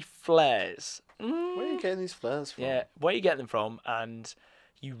emergency flares. Where are you getting these flares from? Yeah, where you get them from, and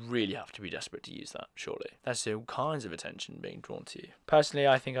you really have to be desperate to use that, surely. That's all kinds of attention being drawn to you. Personally,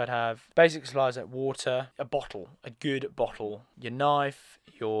 I think I'd have basic supplies like water, a bottle, a good bottle, your knife,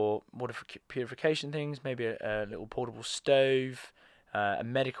 your water purification things, maybe a little portable stove, a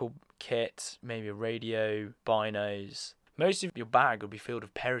medical kit, maybe a radio, binos. Most of your bag would be filled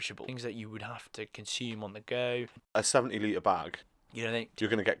with perishable things that you would have to consume on the go. A 70-litre bag. You don't think? You're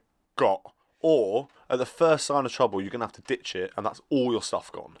going to get got. Or, at the first sign of trouble, you're going to have to ditch it, and that's all your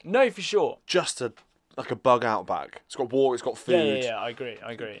stuff gone. No, for sure. Just a bug-out bag. It's got water, it's got food. Yeah, I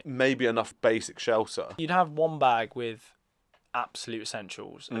agree. Maybe enough basic shelter. You'd have one bag with absolute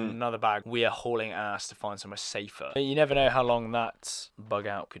essentials and another bag we are hauling ass to find somewhere safer. You never know how long that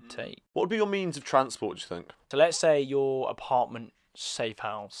bug-out could take. What would be your means of transport, do you think? So let's say your apartment safe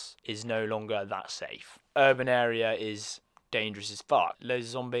house is no longer that safe. Urban area is dangerous as fuck. Loads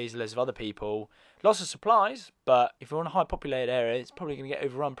of zombies, loads of other people, lots of supplies, but if you're in a high populated area, it's probably going to get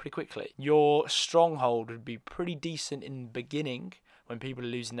overrun pretty quickly. Your stronghold would be pretty decent in the beginning when people are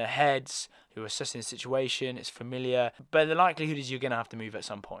losing their heads, you're assessing the situation, it's familiar, but the likelihood is you're going to have to move at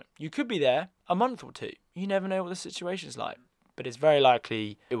some point. You could be there a month or two. You never know what the situation's like. but it's very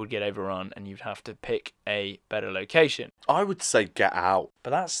likely it would get overrun and you'd have to pick a better location. I would say get out.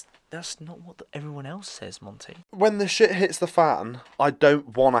 But that's not what everyone else says, Monty. When the shit hits the fan, I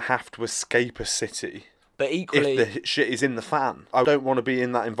don't want to have to escape a city. But equally, If the shit is in the fan, I don't want to be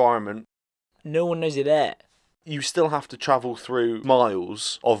in that environment. no one knows you're there. You still have to travel through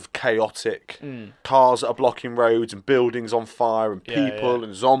miles of chaotic cars that are blocking roads and buildings on fire and people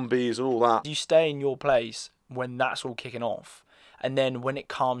and zombies and all that. You stay in your place when that's all kicking off, and then when it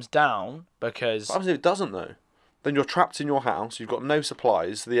calms down, because... What happens if it doesn't, though? Then you're trapped in your house, you've got no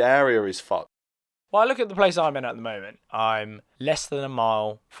supplies, the area is fucked. Well, I look at the place I'm in at the moment. I'm less than a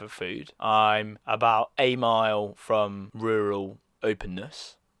mile for food. I'm about a mile from rural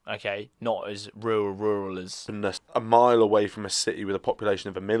openness. Okay, not as rural as... A mile away from a city with a population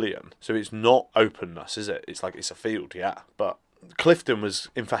of 1 million. So it's not openness, is it? It's like, it's a field, yeah. But Clifton was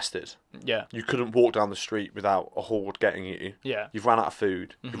infested. Yeah. You couldn't walk down the street without a horde getting you. Yeah. You've ran out of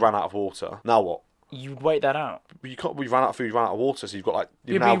food. You've ran out of water. Now what? You'd wait that out. We ran out of food, you ran out of water, so you've got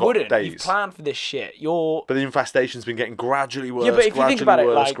But now you got wouldn't. days. You've planned for this shit. But the infestation's been getting gradually worse, Yeah, but if you think about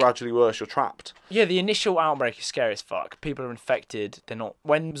it, gradually worse, you're trapped. Yeah, the initial outbreak is scary as fuck. People are infected. They're not...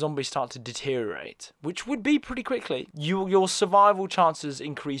 When zombies start to deteriorate, which would be pretty quickly, your survival chances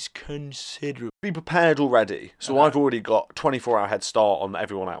increase considerably. Be prepared already. So I've already got 24-hour head start on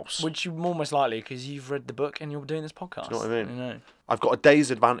everyone else. Which you're more most likely because you've read the book and you're doing this podcast. Do you know what I mean? You know. I've got a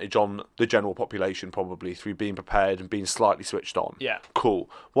day's advantage on the general population probably through being prepared and being slightly switched on. Yeah. Cool.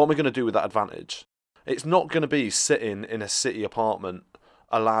 What am I going to do with that advantage? It's not going to be sitting in a city apartment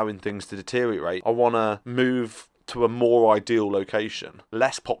allowing things to deteriorate. I want to move to a more ideal location,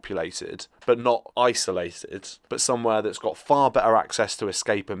 less populated, but not isolated, but somewhere that's got far better access to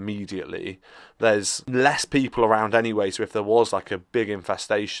escape immediately. There's less people around anyway, so if there was like a big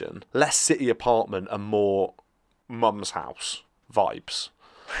infestation, less city apartment and more mum's house vibes.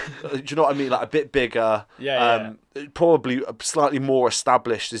 Do you know what I mean? Like a bit bigger. Probably slightly more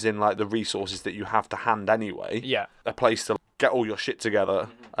established as in like the resources that you have to hand anyway. Yeah. A place to get all your shit together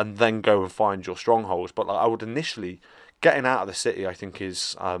and then go and find your strongholds. But like, I would initially... Getting out of the city, I think,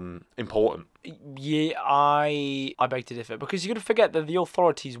 is important. Yeah, I beg to differ. Because you've got to forget that the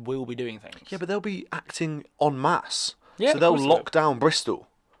authorities will be doing things. Yeah, but they'll be acting en masse. Yeah, so they'll lock down Bristol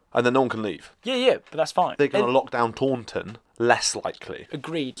and then no one can leave. Yeah, but that's fine. They're going to lock down Taunton, less likely.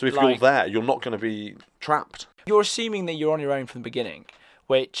 Agreed. So if you're there, you're not going to be trapped. You're assuming that you're on your own from the beginning,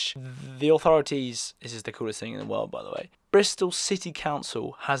 which the authorities... This is the coolest thing in the world, by the way. Bristol City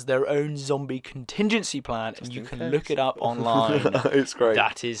Council has their own zombie contingency plan, and you can look it up online. It's great.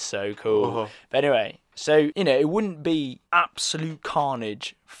 That is so cool. But anyway, so, it wouldn't be absolute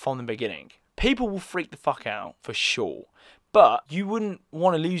carnage from the beginning. People will freak the fuck out, for sure. But you wouldn't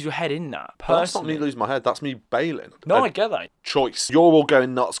want to lose your head in that, personally. That's not me losing my head, that's me bailing. No, I get that. Choice. You're all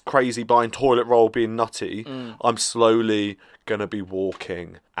going nuts, crazy, buying toilet roll, being nutty. I'm slowly going to be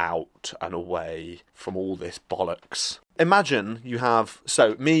walking out and away from all this bollocks. Imagine you have...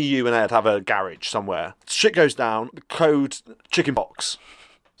 So, me, you and Ed have a garage somewhere. Shit goes down, code chicken pox.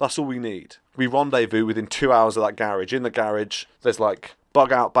 That's all we need. We rendezvous within 2 hours of that garage. In the garage, there's like...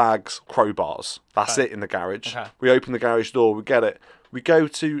 bug out bags, crowbars. That's it in the garage. Okay. We open the garage door, we get it. We go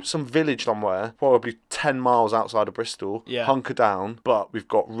to some village somewhere, probably 10 miles outside of Bristol, hunker down, but we've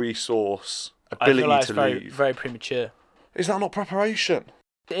got resource, ability I feel like to leave. It's very premature. Is that not preparation?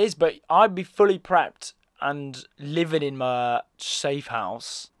 It is, but I'd be fully prepped and living in my safe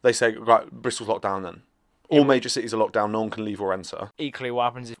house. They say, right, Bristol's locked down then. All major cities are locked down, no one can leave or enter. Equally, what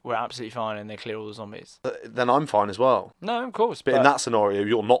happens if we're absolutely fine and they clear all the zombies? Then I'm fine as well. No, of course. But in that scenario,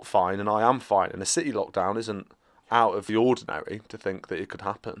 you're not fine and I am fine. And a city lockdown isn't out of the ordinary to think that it could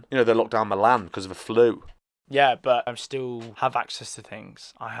happen. They locked down Milan because of a flu. Yeah, but I still have access to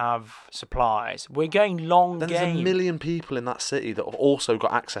things. I have supplies. We're going long game. There's 1 million people in that city that have also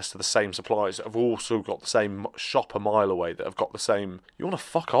got access to the same supplies, that have also got the same shop a mile away, that have got the same... You want to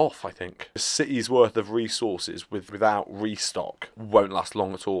fuck off, I think. A city's worth of resources without restock won't last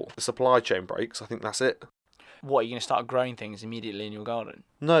long at all. The supply chain breaks, I think that's it. What, are you going to start growing things immediately in your garden?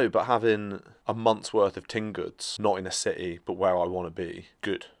 No, but having a month's worth of tin goods, not in a city, but where I want to be,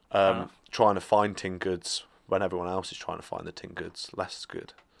 good. Trying to find tin goods... when everyone else is trying to find the tin goods, less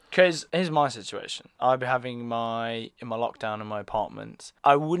good. Because here's my situation. I'd be having in my lockdown in my apartment.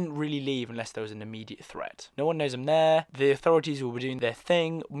 I wouldn't really leave unless there was an immediate threat. No one knows I'm there. The authorities will be doing their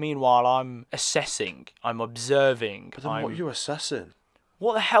thing. Meanwhile, I'm assessing. I'm observing. But then what are you assessing?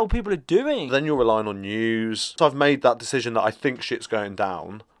 What the hell people are doing? Then you're relying on news. So I've made that decision that I think shit's going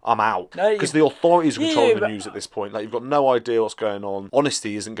down. I'm out. No, Because the authorities are Yeah, controlling the but- news at this point. Like, you've got no idea what's going on.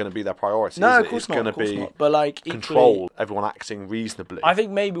 Honesty isn't going to be their priority, No, is of it? course It's not. going Of to course be not. But like control, everyone acting reasonably. I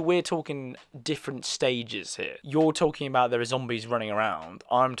think maybe we're talking different stages here. You're talking about there are zombies running around.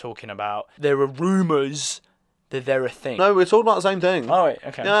 I'm talking about there are rumours that they're a thing. No, we're talking about the same thing. Oh, wait,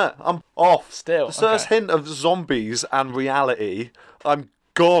 okay. Yeah, I'm off. Still, The first okay. hint of zombies and reality, I'm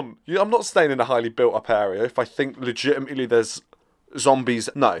gone. I'm not staying in a highly built-up area if I think legitimately there's zombies.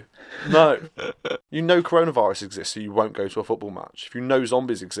 No. You know coronavirus exists, so you won't go to a football match. If you know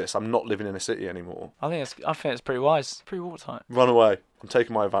zombies exist, I'm not living in a city anymore. I think it's pretty wise. Pretty watertight. Run away. I'm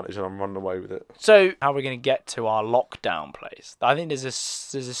taking my advantage and I'm running away with it. So, how are we going to get to our lockdown place? I think there's a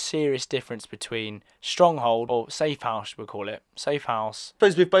serious difference between stronghold, or safe house, we'll call it. Safe house. I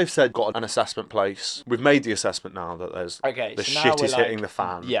suppose we've both said got an assessment place. We've made the assessment now that there's the so now shit we're is hitting the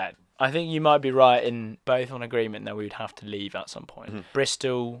fan. Yeah. I think you might be right in both on agreement that we would have to leave at some point. Mm-hmm.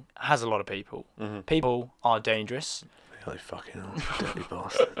 Bristol has a lot of people. People are dangerous. They fucking are dirty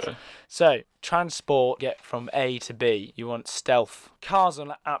bastards. So, transport, get from A to B. You want stealth. Cars are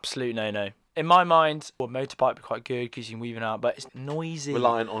an absolute no-no. In my mind, a motorbike would be quite good because you can weave it out, but it's noisy.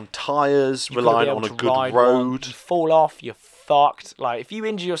 Reliant on tyres, You've gotta be reliant able on a to good ride road. one. You fall off, you're fucked. Like, if you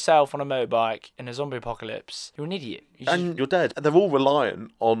injure yourself on a motorbike in a zombie apocalypse, you're an idiot. And you're dead. They're all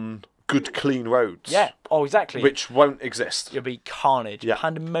reliant on good, clean roads. Yeah. Oh, exactly. Which won't exist. There'll be carnage, Yeah.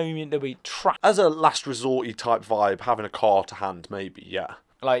 pandemonium, there'll be traffic. As a last resort-y type vibe, having a car to hand, maybe, yeah.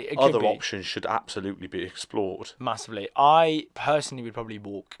 Like, it could Other be options should absolutely be explored. massively. I personally would probably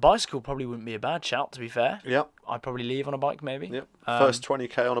walk. Bicycle probably wouldn't be a bad shout, to be fair. Yep, I'd probably leave on a bike, maybe. yep. First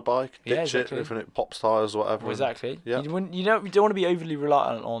 20k on a bike, ditch yeah, exactly. it, if it pops tyres or whatever. Exactly. Yeah. You don't want to be overly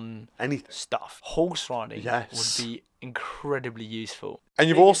reliant on Anything. stuff. Horse riding Yes. would be incredibly useful. And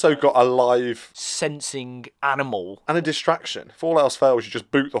you've also got a live Sensing animal. and a distraction. If all else fails, you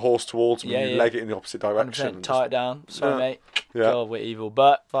just boot the horse towards them Yeah, and you yeah. leg it in the opposite 100%. direction. Tie it down. Sorry, Yeah. mate. Yeah. God, we're evil.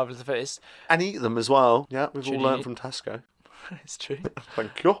 But survival of the fittest. And eat them as well. Yeah, we've Should all you learnt eat- from Tesco. It's true.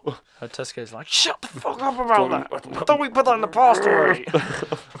 Thank you. Tesco's like, shut the fuck up about that. Don't we put that in the past already?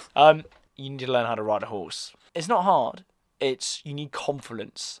 You need to learn how to ride a horse. It's not hard. You need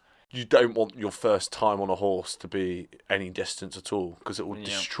confidence. You don't want your first time on a horse to be any distance at all because it will Yeah.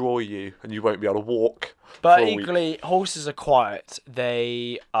 destroy you and you won't be able to walk. But for a week. equally, horses are quiet.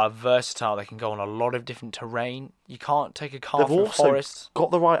 They are versatile. They can go on a lot of different terrain. You can't take a car They've through a also forest.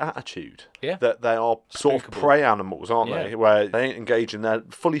 got the right attitude. Yeah. That they are sort of Spookable. prey animals, aren't Yeah. they? Where they ain't engaging, they're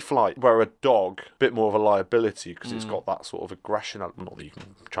fully flight. Where a dog, a bit more of a liability because it's got that sort of aggression. Not that you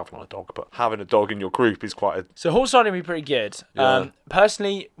can travel on a dog, but having a dog in your group is quite a... So horse riding would be pretty good. Yeah.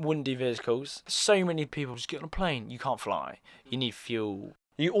 Personally, wouldn't do vehicles. So many people just get on a plane. You can't fly. You need fuel.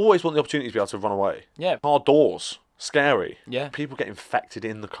 You always want the opportunity to be able to run away. Yeah. Car doors. Scary. Yeah. People get infected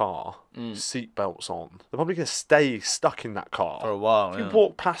in the car, seatbelts on. They're probably going to stay stuck in that car. For a while. If you Yeah.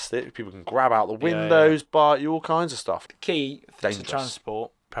 walk past it, people can grab out the Yeah, windows, bite you, all kinds of stuff. Key to Dangerous.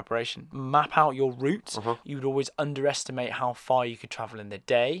 transport preparation. Map out your route. Uh-huh. You would always underestimate how far you could travel in the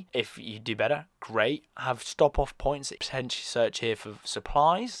day. If you do better, great. Have stop-off points. Potentially search here for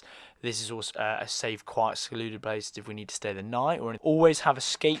supplies. This is also a safe, quiet, secluded place if we need to stay the night. Or always have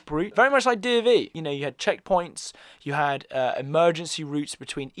escape route. Very much like DV. You know, you had checkpoints. You had emergency routes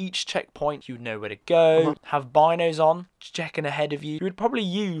between each checkpoint. You'd know where to go. Have binos on, checking ahead of you. You would probably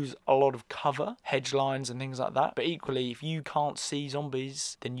use a lot of cover, hedge lines and things like that. But equally, if you can't see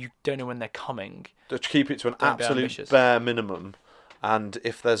zombies, then you don't know when they're coming. To keep it to an Don't be absolute ambitious. bare minimum. And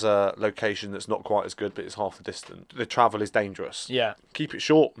if there's a location that's not quite as good, but it's half the distance, the travel is dangerous. Yeah. Keep it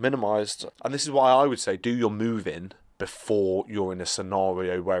short, minimised. And this is why I would say do your move-in before you're in a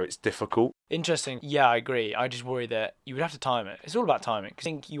scenario where it's difficult. Interesting. Yeah, I agree. I just worry that you would have to time it. It's all about timing. I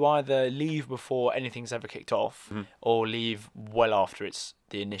think you either leave before anything's ever kicked off or leave well after it's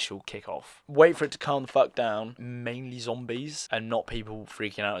the initial kick-off. Wait for it to calm the fuck down, mainly zombies, and not people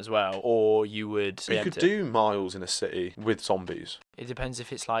freaking out as well. Or you would But you preempt could it. do miles in a city with zombies. It depends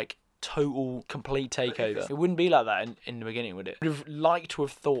if it's like total, complete takeover. It wouldn't be like that in the beginning, would it? I would have liked to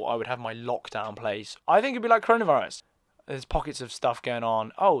have thought I would have my lockdown place. I think it'd be like coronavirus. There's pockets of stuff going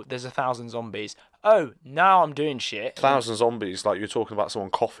on. Oh, there's 1,000 zombies. Oh, now I'm doing shit. 1,000 zombies, like you're talking about someone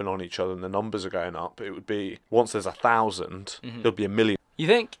coughing on each other and the numbers are going up. It would be, once there's 1,000, there'll be 1,000,000. You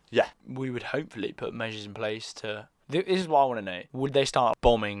think? Yeah. We would hopefully put measures in place to... This is what I want to know. Would they start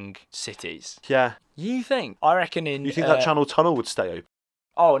bombing cities? Yeah. You think? I reckon in... You think that Channel Tunnel would stay open?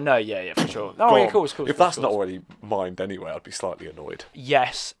 Oh, no, yeah, for sure. Go Oh, yeah, on. of course. If that's not already mined anyway, I'd be slightly annoyed.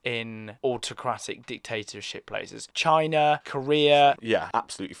 Yes, in autocratic dictatorship places. China, Korea, Yeah,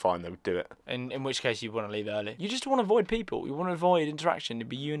 absolutely fine. They would do it. in which case you want to leave early. You just want to avoid people. You want to avoid interaction. It'd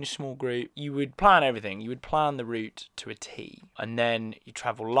be you in a small group. You would plan everything. You would plan the route to a T. And then you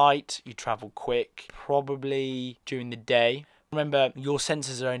travel light, you travel quick, probably during the day. Remember, your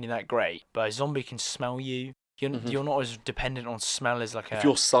senses are only that great, but a zombie can smell you. You're not as dependent on smell as like If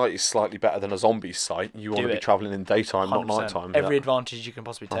your sight is slightly better than a zombie's sight, you want to be travelling in daytime, not 100%. nighttime. Every advantage you can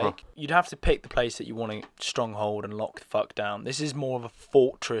possibly take. Uh-huh. You'd have to pick the place that you want to stronghold and lock the fuck down. This is more of a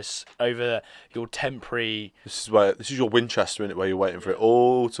fortress over your temporary... This is your Winchester, innit, where you're waiting for it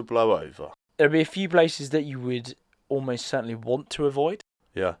all to blow over. There'd be a few places that you would almost certainly want to avoid.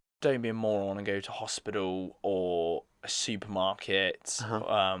 Yeah. Don't be a moron and go to hospital or a supermarket.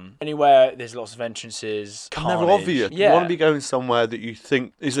 Anywhere there's lots of entrances. Never carnage. obvious. Yeah. You want to be going somewhere that you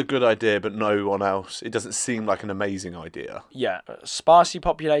think is a good idea, but no one else. It doesn't seem like an amazing idea. Yeah. Sparsely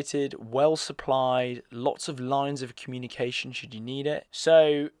populated, well supplied, lots of lines of communication should you need it.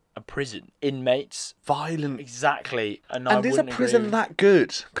 So... a prison. Inmates. Violent. Exactly. And is a prison that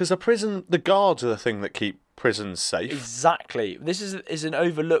good? Because a prison, the guards are the thing that keep prisons safe. Exactly. This is an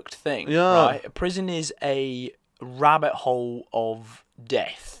overlooked thing. Yeah. Right? A prison is a rabbit hole of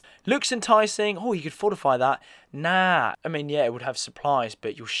death. Looks enticing. Oh, you could fortify that. Nah. I mean, yeah, it would have supplies,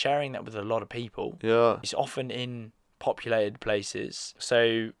 but you're sharing that with a lot of people. Yeah. It's often in populated places,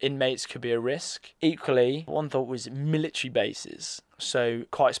 so inmates could be a risk. Equally, one thought was military bases, so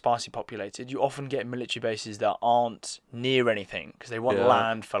quite sparsely populated. You often get military bases that aren't near anything because they want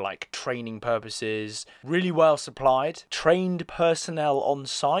land for like training purposes. Really well supplied, trained personnel on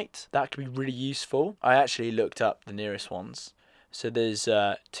site. That could be really useful. I actually looked up the nearest ones. So there's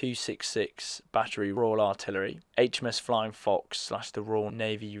 266 Battery Royal Artillery, HMS Flying Fox / the Royal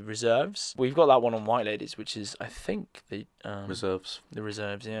Navy Reserves. We've got that one on White Ladies, which is, I think, the... Reserves. The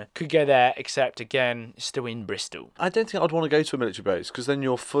reserves, yeah. Could go there, except, again, still in Bristol. I don't think I'd want to go to a military base, because then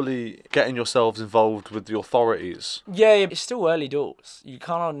you're fully getting yourselves involved with the authorities. Yeah, it's still early doors. You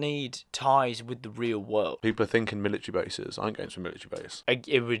cannot need ties with the real world. People are thinking military bases. I ain't going to a military base.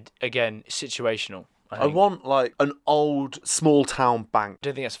 It would, again, situational. I want, like, an old small-town bank. I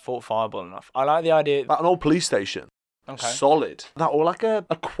don't think that's fortifiable enough. I like the idea... Like an old police station. Okay. Solid. That, or like a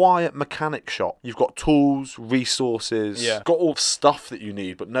quiet mechanic shop. You've got tools, resources, got all the stuff that you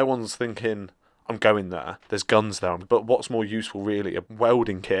need, but no one's thinking, I'm going there. There's guns there. But what's more useful, really? A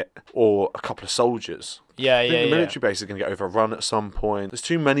welding kit or a couple of soldiers? I think the military base is going to get overrun at some point. There's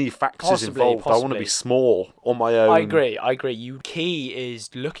too many factors involved. I want to be small on my own. I agree. Key is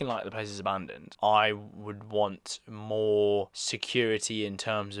looking like the place is abandoned. I would want more security in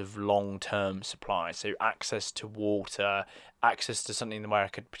terms of long-term supply. So access to water, access to something where I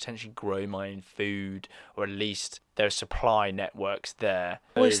could potentially grow my own food, or at least there are supply networks there.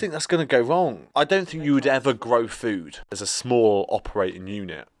 I always think that's going to go wrong. I don't think you would ever grow food as a small operating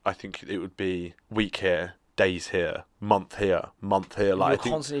unit. I think it would be week here, days here, month here. Like,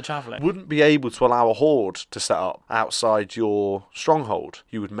 you're constantly travelling. Wouldn't be able to allow a horde to set up outside your stronghold.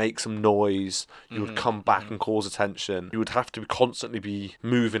 You would make some noise. You would come back and cause attention. You would have to constantly be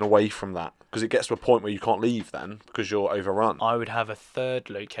moving away from that, because it gets to a point where you can't leave then because you're overrun. I would have a third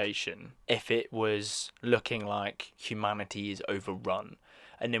location if it was looking like humanity is overrun.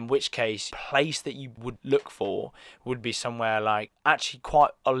 And in which case, place that you would look for would be somewhere like actually quite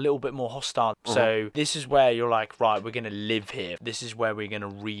a little bit more hostile. So this is where you're like, right, we're going to live here. This is where we're going to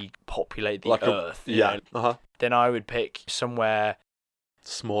repopulate the like earth. Then I would pick somewhere...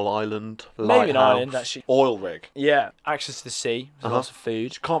 Small island, maybe an island, actually. Oil rig. Yeah, access to the sea, lots of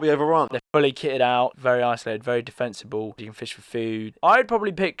food. You can't be overrun. They're fully kitted out, very isolated, very defensible. You can fish for food. I'd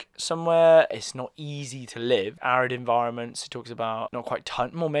probably pick somewhere it's not easy to live. Arid environments. It talks about not quite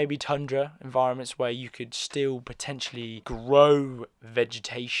maybe tundra environments where you could still potentially grow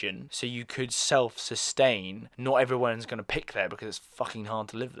vegetation, so you could self-sustain. Not everyone's going to pick there because it's fucking hard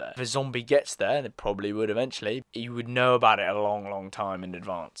to live there. If a zombie gets there, and it probably would eventually, you would know about it a long, long time in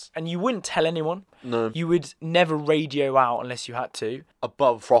advance. And you wouldn't tell anyone. No. You would never radio out unless you had to.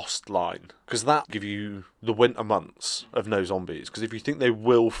 Above frost line, because that give you the winter months of no zombies. Because if you think they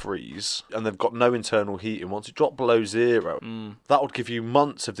will freeze and they've got no internal heating, once you drop below zero, that would give you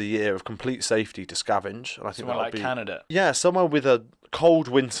months of the year of complete safety to scavenge. And I think somewhere that would like be Canada. Yeah, somewhere with a cold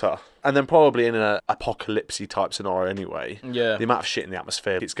winter, and then probably in an apocalypse type scenario anyway. Yeah. The amount of shit in the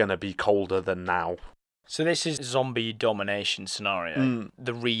atmosphere, it's going to be colder than now. So this is zombie domination scenario,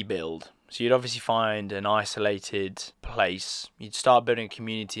 the rebuild. So you'd obviously find an isolated place. You'd start building a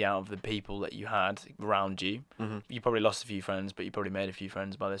community out of the people that you had around you. Mm-hmm. You probably lost a few friends, but you probably made a few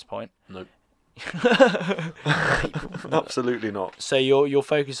friends by this point. Nope. People. Absolutely not. So your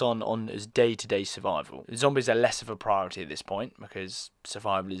focus on is day-to-day survival. Zombies are less of a priority at this point because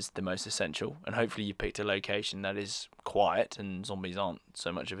survival is the most essential, and hopefully you picked a location that is quiet and zombies aren't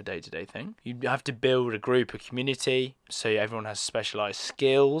so much of a day-to-day thing. You have to build a group, a community, so everyone has specialised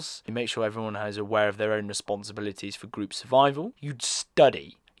skills. You make sure everyone is aware of their own responsibilities for group survival. You'd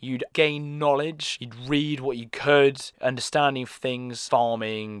study. You'd gain knowledge, you'd read what you could, understanding of things,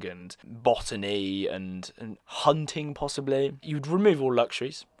 farming and botany and hunting possibly. You'd remove all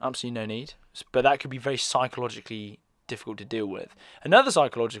luxuries, absolutely no need. But that could be very psychologically difficult to deal with. Another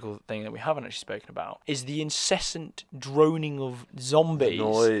psychological thing that we haven't actually spoken about is the incessant droning of zombies. The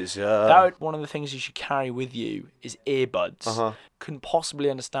noise, yeah. One of the things you should carry with you is earbuds. Couldn't possibly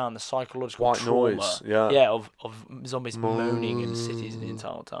understand the psychological white trauma noise, yeah. of zombies moaning in cities the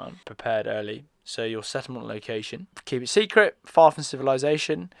entire time. Prepared early. So your settlement location, keep it secret, far from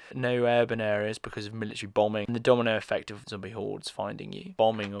civilization, no urban areas because of military bombing, and the domino effect of zombie hordes finding you.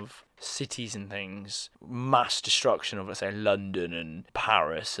 Bombing of cities and things, mass destruction of, let's say, London and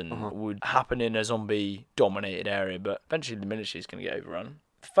Paris, and would happen in a zombie-dominated area, but eventually the military is going to get overrun.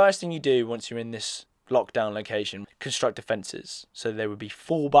 The first thing you do once you're in this lockdown location, construct defences. So there would be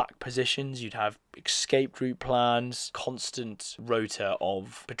fallback positions, you'd have escape route plans, constant rota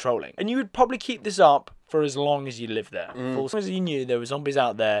of patrolling. And you would probably keep this up for as long as you live there. For as long as you knew there were zombies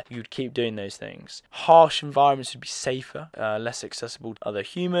out there, you'd keep doing those things. Harsh environments would be safer, less accessible to other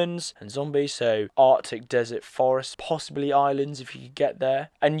humans and zombies, so Arctic desert forests, possibly islands if you could get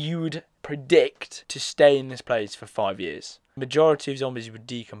there. And you would predict to stay in this place for 5 years. Majority of zombies would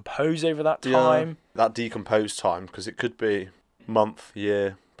decompose over that time. Yeah, that decomposed time, because it could be month,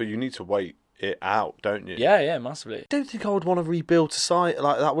 year, but you need to wait it out, don't you? Yeah, massively. I don't think I would want to rebuild society.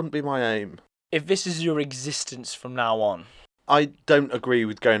 Like, that wouldn't be my aim. If this is your existence from now on. I don't agree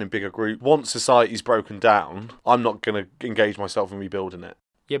with going in bigger groups. Once society's broken down, I'm not going to engage myself in rebuilding it.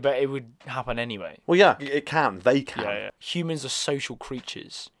 Yeah, but it would happen anyway. Well, yeah, it can. They can. Yeah. Humans are social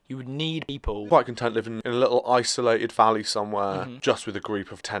creatures. You would need people. Quite content living in a little isolated valley somewhere, just with a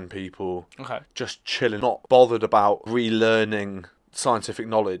group of 10 people. Okay. Just chilling, not bothered about relearning scientific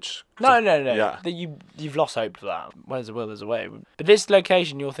knowledge. No. Yeah. You've lost hope for that. Where's the will, there's a way. But this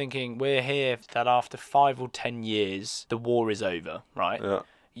location, you're thinking, we're here that after 5 or 10 years, the war is over, right? Yeah.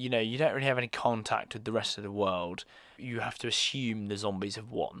 You know, you don't really have any contact with the rest of the world. You have to assume the zombies have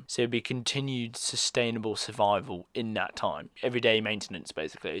won. So it'd be continued sustainable survival in that time. Everyday maintenance,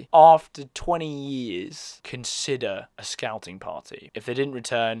 basically. After 20 years, consider a scouting party. If they didn't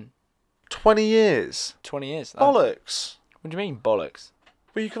return... 20 years? 20 years. Bollocks. What do you mean, bollocks?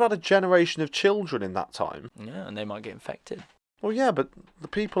 Well, you could have had a generation of children in that time. Yeah, and they might get infected. Well, yeah, but the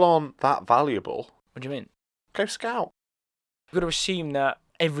people aren't that valuable. What do you mean? Go scout. You've got to assume that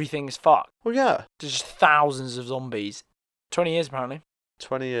everything's fucked. Well, yeah. There's just thousands of zombies. 20 years, apparently.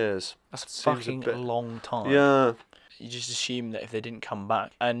 20 years. That's a Seems fucking a bit... long time. Yeah. You just assume that if they didn't come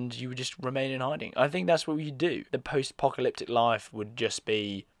back, and you would just remain in hiding. I think that's what you do. The post-apocalyptic life would just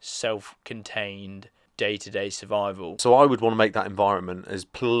be self-contained, day-to-day survival. So I would want to make that environment as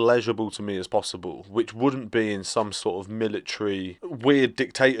pleasurable to me as possible, which wouldn't be in some sort of military weird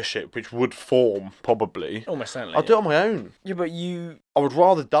dictatorship, which would form, probably. Almost certainly. I'll do it on my own. Yeah, but you... I would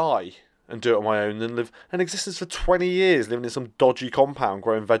rather die and do it on my own than live an existence for 20 years living in some dodgy compound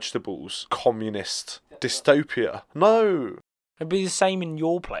growing vegetables. Communist dystopia. No. It'd be the same in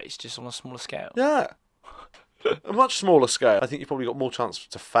your place, just on a smaller scale. Yeah. A much smaller scale. I think you've probably got more chance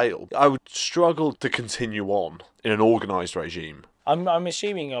to fail. I would struggle to continue on in an organised regime. I'm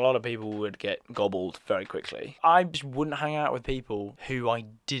assuming a lot of people would get gobbled very quickly. I just wouldn't hang out with people who I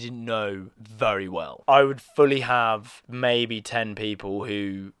didn't know very well. I would fully have maybe 10 people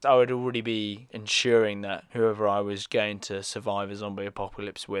who I would already be ensuring that whoever I was going to survive a zombie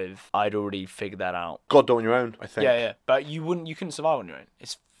apocalypse with, I'd already figured that out. God, do it on your own, I think. Yeah. But you couldn't survive on your own.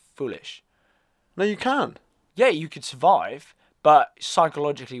 It's foolish. No, you can. Yeah, you could survive, but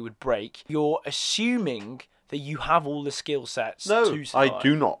psychologically it would break. You're assuming that you have all the skill sets to survive. I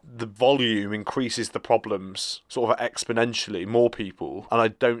do not. The volume increases the problems sort of exponentially, more people, and I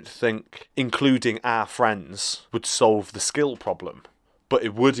don't think including our friends would solve the skill problem, but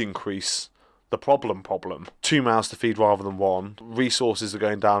it would increase the problem. 2 mouths to feed rather than one. Resources are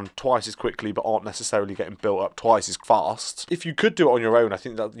going down twice as quickly but aren't necessarily getting built up twice as fast. If you could do it on your own, I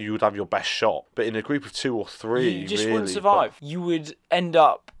think that you would have your best shot, but in a group of 2 or 3, you just really, wouldn't survive. You would end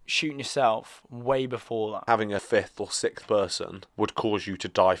up shooting yourself way before that. Having a fifth or sixth person would cause you to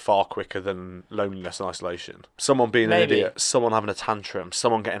die far quicker than loneliness and isolation. Someone being Maybe. an idiot, someone having a tantrum,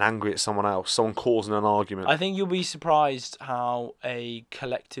 someone getting angry at someone else, someone causing an argument. I think you'll be surprised how a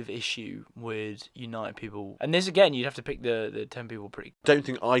collective issue would unite people. And this, again, you'd have to pick the 10 people pretty... Don't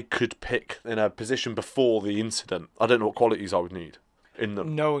think I could pick in a position before the incident. I don't know what qualities I would need in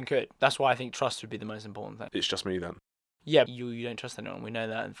them. No one could. That's why I think trust would be the most important thing. It's just me then. Yeah, you don't trust anyone. We know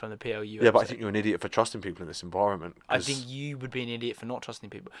that from the PLU. Yeah, but I think you're an idiot for trusting people in this environment. I think you would be an idiot for not trusting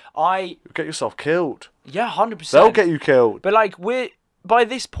people. You'll get yourself killed. Yeah, 100%. They'll get you killed. But like, by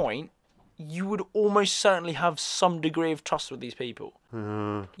this point, you would almost certainly have some degree of trust with these people.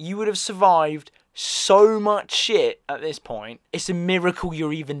 You would have survived so much shit at this point. It's a miracle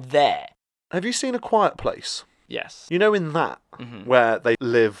you're even there. Have you seen A Quiet Place? Yes. You know, in that, where they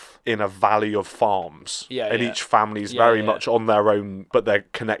live in a valley of farms, and each family's very much on their own, but they're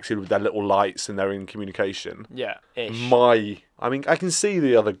connected with their little lights and they're in communication. Yeah, ish. I mean, I can see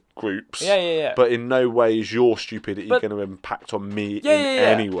the other groups. Yeah. But in no way is your stupidity going to impact on me in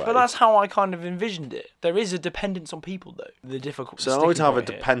any way. But that's how I kind of envisioned it. There is a dependence on people, though. The difficult. So I would have a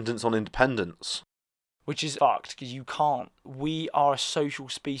dependence on independence. Which is fucked, because you can't. We are a social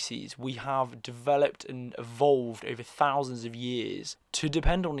species. We have developed and evolved over thousands of years to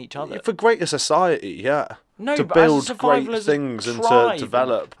depend on each other. For greater society, yeah. No, to but as a build survival, great as a things and to tribe.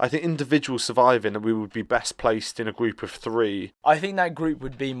 develop. I think individual surviving, we would be best placed in a group of 3. I think that group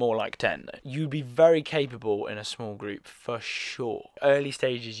would be more like 10, though. You'd be very capable in a small group, for sure. Early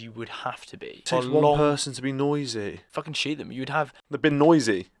stages, you would have to be. It takes one person to be noisy. Fucking shoot them. You'd have... They've been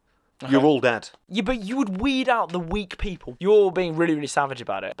noisy. You're all dead. Yeah, but you would weed out the weak people. You're being really, really savage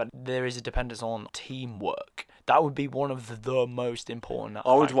about it, but there is a dependence on teamwork. That would be one of the most important.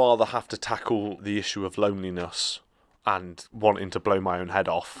 I would rather have to tackle the issue of loneliness and wanting to blow my own head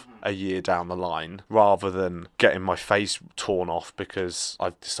off a year down the line, rather than getting my face torn off because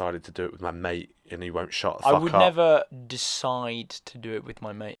I've decided to do it with my mate and he won't shut the fuck up. I would never decide to do it with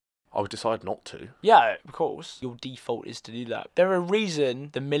my mate. I would decide not to. Yeah, of course. Your default is to do that. There are a reason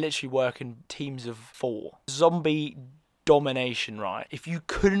the military work in teams of 4. Zombie domination, right? If you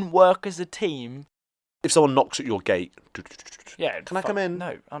couldn't work as a team... If someone knocks at your gate... Yeah. Can I come in?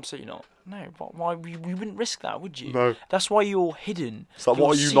 No, absolutely not. No, why? You wouldn't risk that, would you? No. That's why you're hidden. It's like,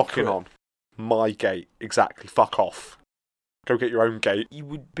 what are you knocking on? My gate. Exactly. Fuck off. Go get your own gate. You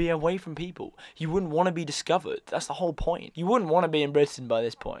would be away from people. You wouldn't want to be discovered. That's the whole point. You wouldn't want to be in Britain by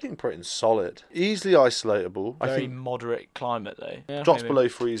this point. I think Britain's solid. Easily isolatable. Very I think moderate climate, though. Yeah, drops below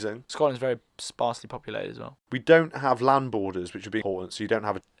freezing. Scotland's very sparsely populated as well. We don't have land borders, which would be important, so you don't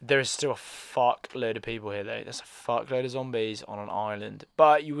have a... There is still a fuckload of people here, though. There's a fuckload of zombies on an island.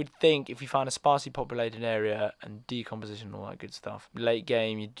 But you would think if you found a sparsely populated area and decomposition and all that good stuff, late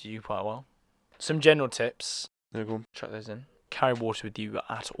game, you'd do quite well. Some general tips. No, go on. Chuck those in. Carry water with you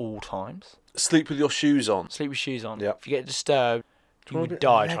at all times. Sleep with your shoes on. Sleep with shoes on. Yep. If you get disturbed, you would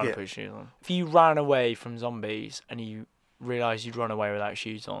die trying to put shoes on. If you ran away from zombies and you realised you'd run away without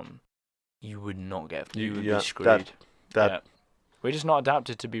shoes on, you would not get... You would be screwed. Dead. Yeah. We're just not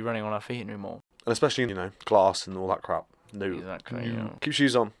adapted to be running on our feet anymore. And especially, glass and all that crap. No. Exactly. Yeah. Keep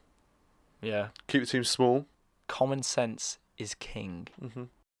shoes on. Yeah. Keep the team small. Common sense is king. Mm-hmm.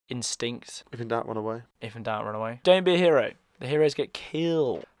 Instinct. If in doubt, run away. If in doubt, run away. Don't be a hero. The heroes get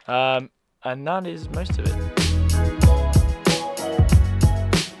killed. And that is most of it.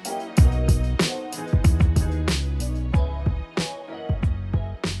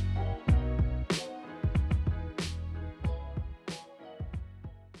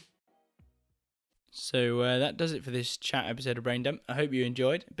 So that does it for this chat episode of Brain Dump. I hope you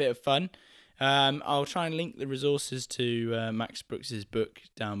enjoyed. A bit of fun. I'll try and link the resources to Max Brooks's book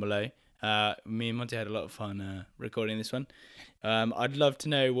down below. Me and Monty had a lot of fun recording this one. I'd love to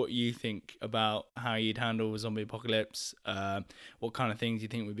know what you think about how you'd handle a zombie apocalypse, what kind of things you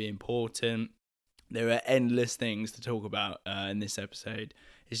think would be important. There are endless things to talk about in this episode.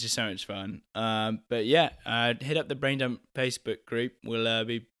 It's just so much fun. But yeah, hit up the Brain Dump Facebook group. We'll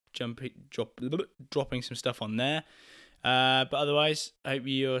be dropping some stuff on there. But otherwise, I hope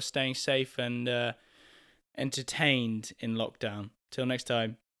you're staying safe and entertained in lockdown. Till next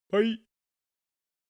time. Bye.